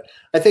sure, but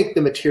I think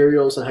the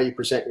materials and how you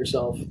present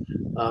yourself,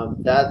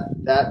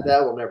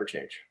 that will never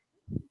change.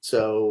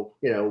 So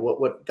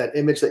what that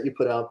image that you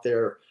put out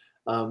there,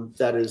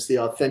 that is the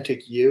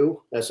authentic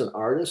you as an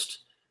artist,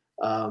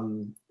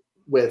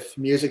 with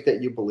music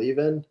that you believe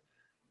in,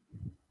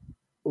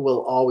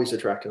 will always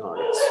attract an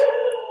audience.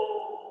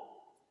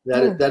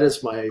 That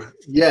is my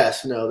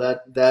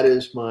that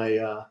is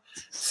my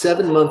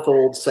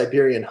 7-month-old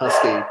Siberian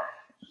Husky,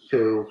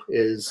 who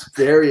is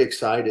very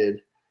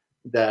excited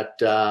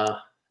that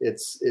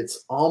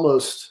it's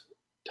almost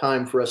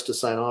time for us to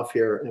sign off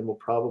here, and we'll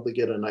probably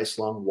get a nice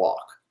long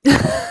walk.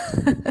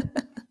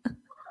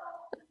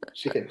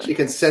 She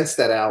can sense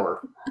that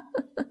hour.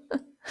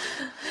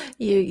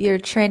 You're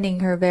training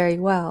her very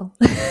well.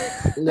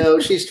 No,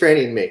 she's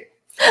training me.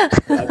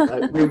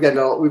 We've got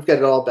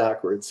it all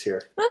backwards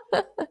here.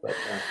 But,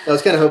 But I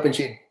was kind of hoping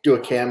she'd do a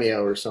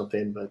cameo or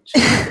something, but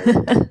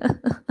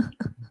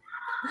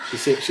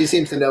she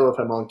seems to know if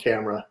I'm on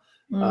camera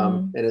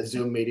in a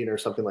Zoom meeting or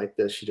something like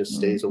this. She just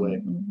stays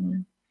away.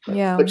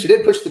 Yeah. But she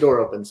did push the door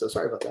open, so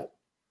sorry about that.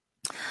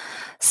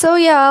 So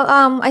yeah,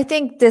 I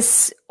think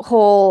this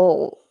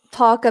whole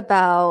talk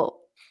about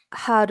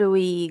how do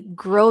we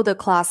grow the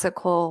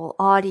classical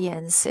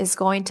audience is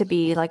going to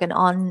be like an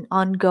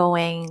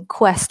ongoing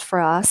quest for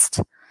us.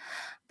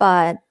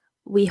 But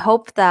we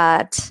hope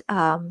that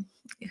the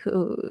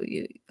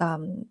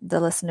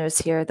listeners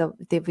here,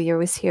 the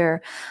viewers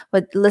here,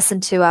 would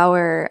listen to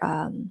our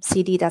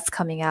CD that's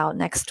coming out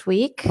next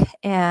week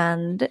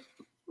and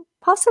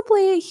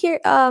possibly hear,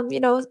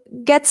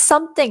 get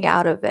something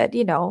out of it.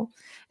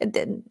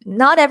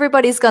 Not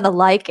everybody's gonna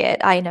like it,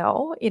 I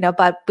know,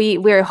 but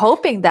we're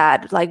hoping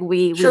that like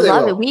we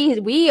love it.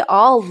 We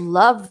all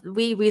love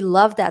we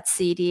love that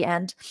CD,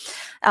 and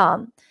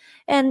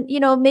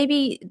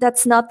maybe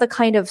that's not the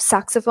kind of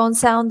saxophone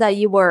sound that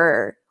you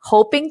were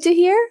hoping to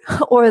hear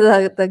or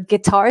the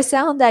guitar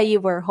sound that you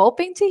were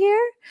hoping to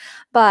hear,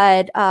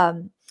 but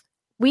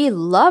we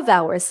love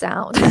our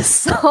sound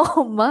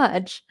so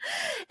much,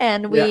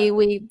 and we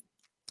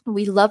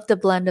love the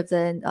blend of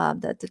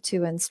the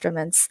two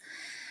instruments.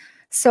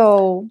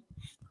 So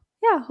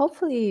yeah,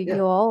 hopefully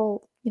you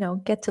all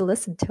get to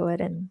listen to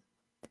it. And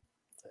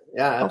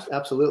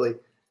absolutely.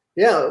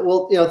 Yeah,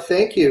 well,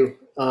 thank you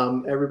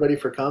everybody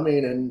for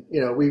coming, and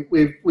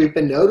we've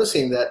been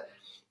noticing that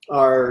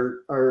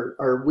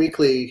our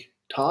weekly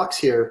talks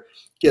here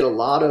get a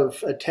lot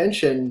of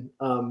attention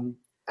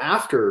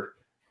after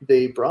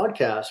the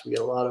broadcast. We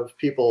get a lot of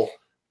people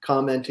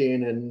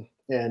commenting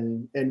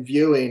and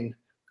viewing,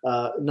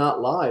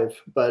 not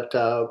live, but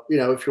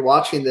if you're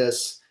watching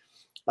this,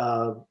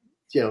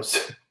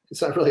 it's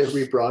not really a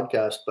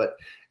rebroadcast, but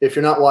if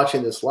you're not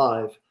watching this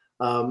live,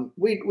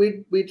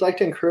 we'd like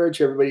to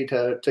encourage everybody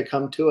to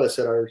come to us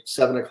at our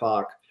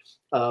 7:00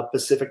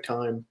 Pacific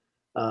time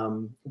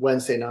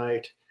Wednesday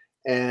night,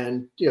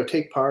 and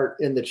take part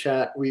in the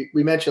chat. We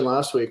mentioned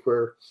last week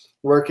we're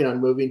working on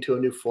moving to a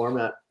new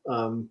format.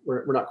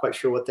 We're not quite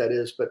sure what that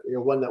is, but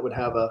one that would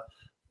have a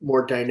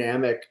more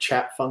dynamic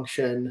chat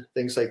function,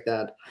 things like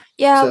that.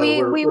 Yeah,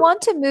 so we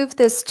want to move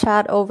this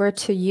chat over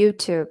to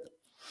YouTube,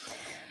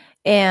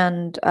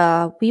 and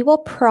we will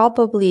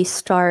probably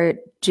start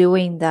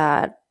doing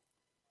that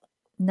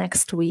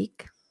next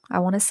week, I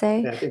want to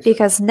say,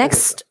 because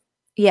next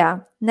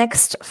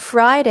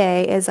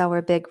Friday is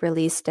our big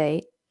release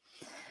date.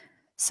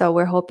 So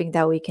we're hoping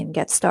that we can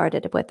get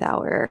started with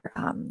our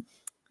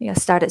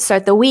start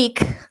the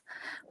week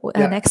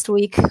next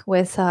week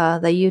with the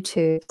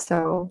YouTube.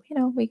 So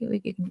we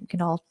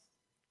can all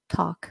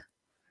talk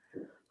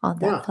on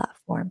that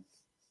platform.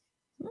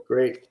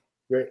 Great.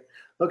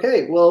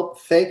 Okay, well,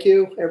 thank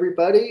you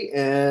everybody,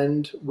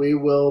 and we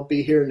will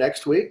be here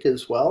next week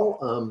as well.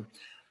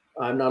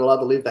 I'm not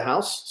allowed to leave the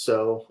house,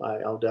 so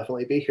I'll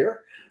definitely be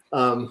here.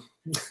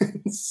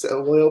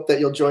 So we hope that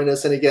you'll join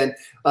us. And again,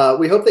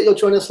 we hope that you'll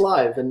join us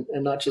live and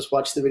not just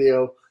watch the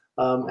video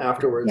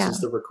afterwards as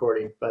the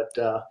recording. But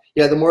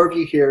the more of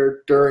you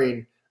here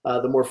during,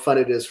 the more fun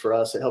it is for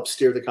us. It helps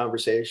steer the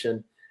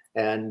conversation,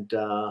 and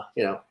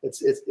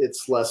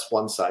it's less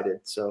one-sided.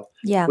 So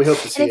we hope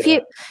to see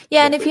you.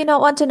 And if you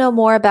don't want to know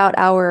more about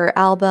our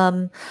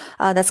album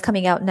that's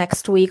coming out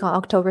next week on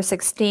October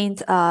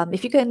 16th,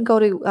 if you can go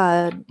to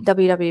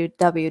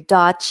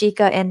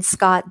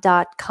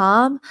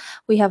www.chikaandscott.com,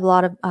 we have a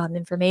lot of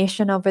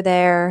information over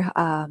there.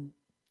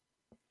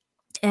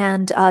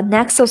 And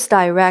Naxos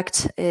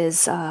Direct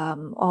is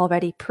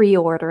already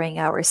pre-ordering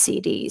our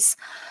CDs.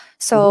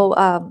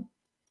 So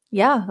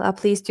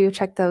please do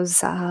check those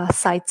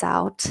sites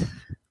out.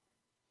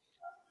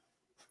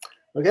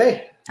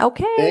 Okay.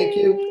 Thank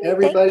you,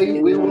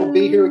 everybody. We will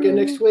be here again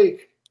next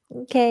week.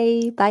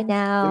 Okay. Bye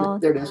now.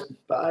 There it is.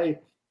 Bye.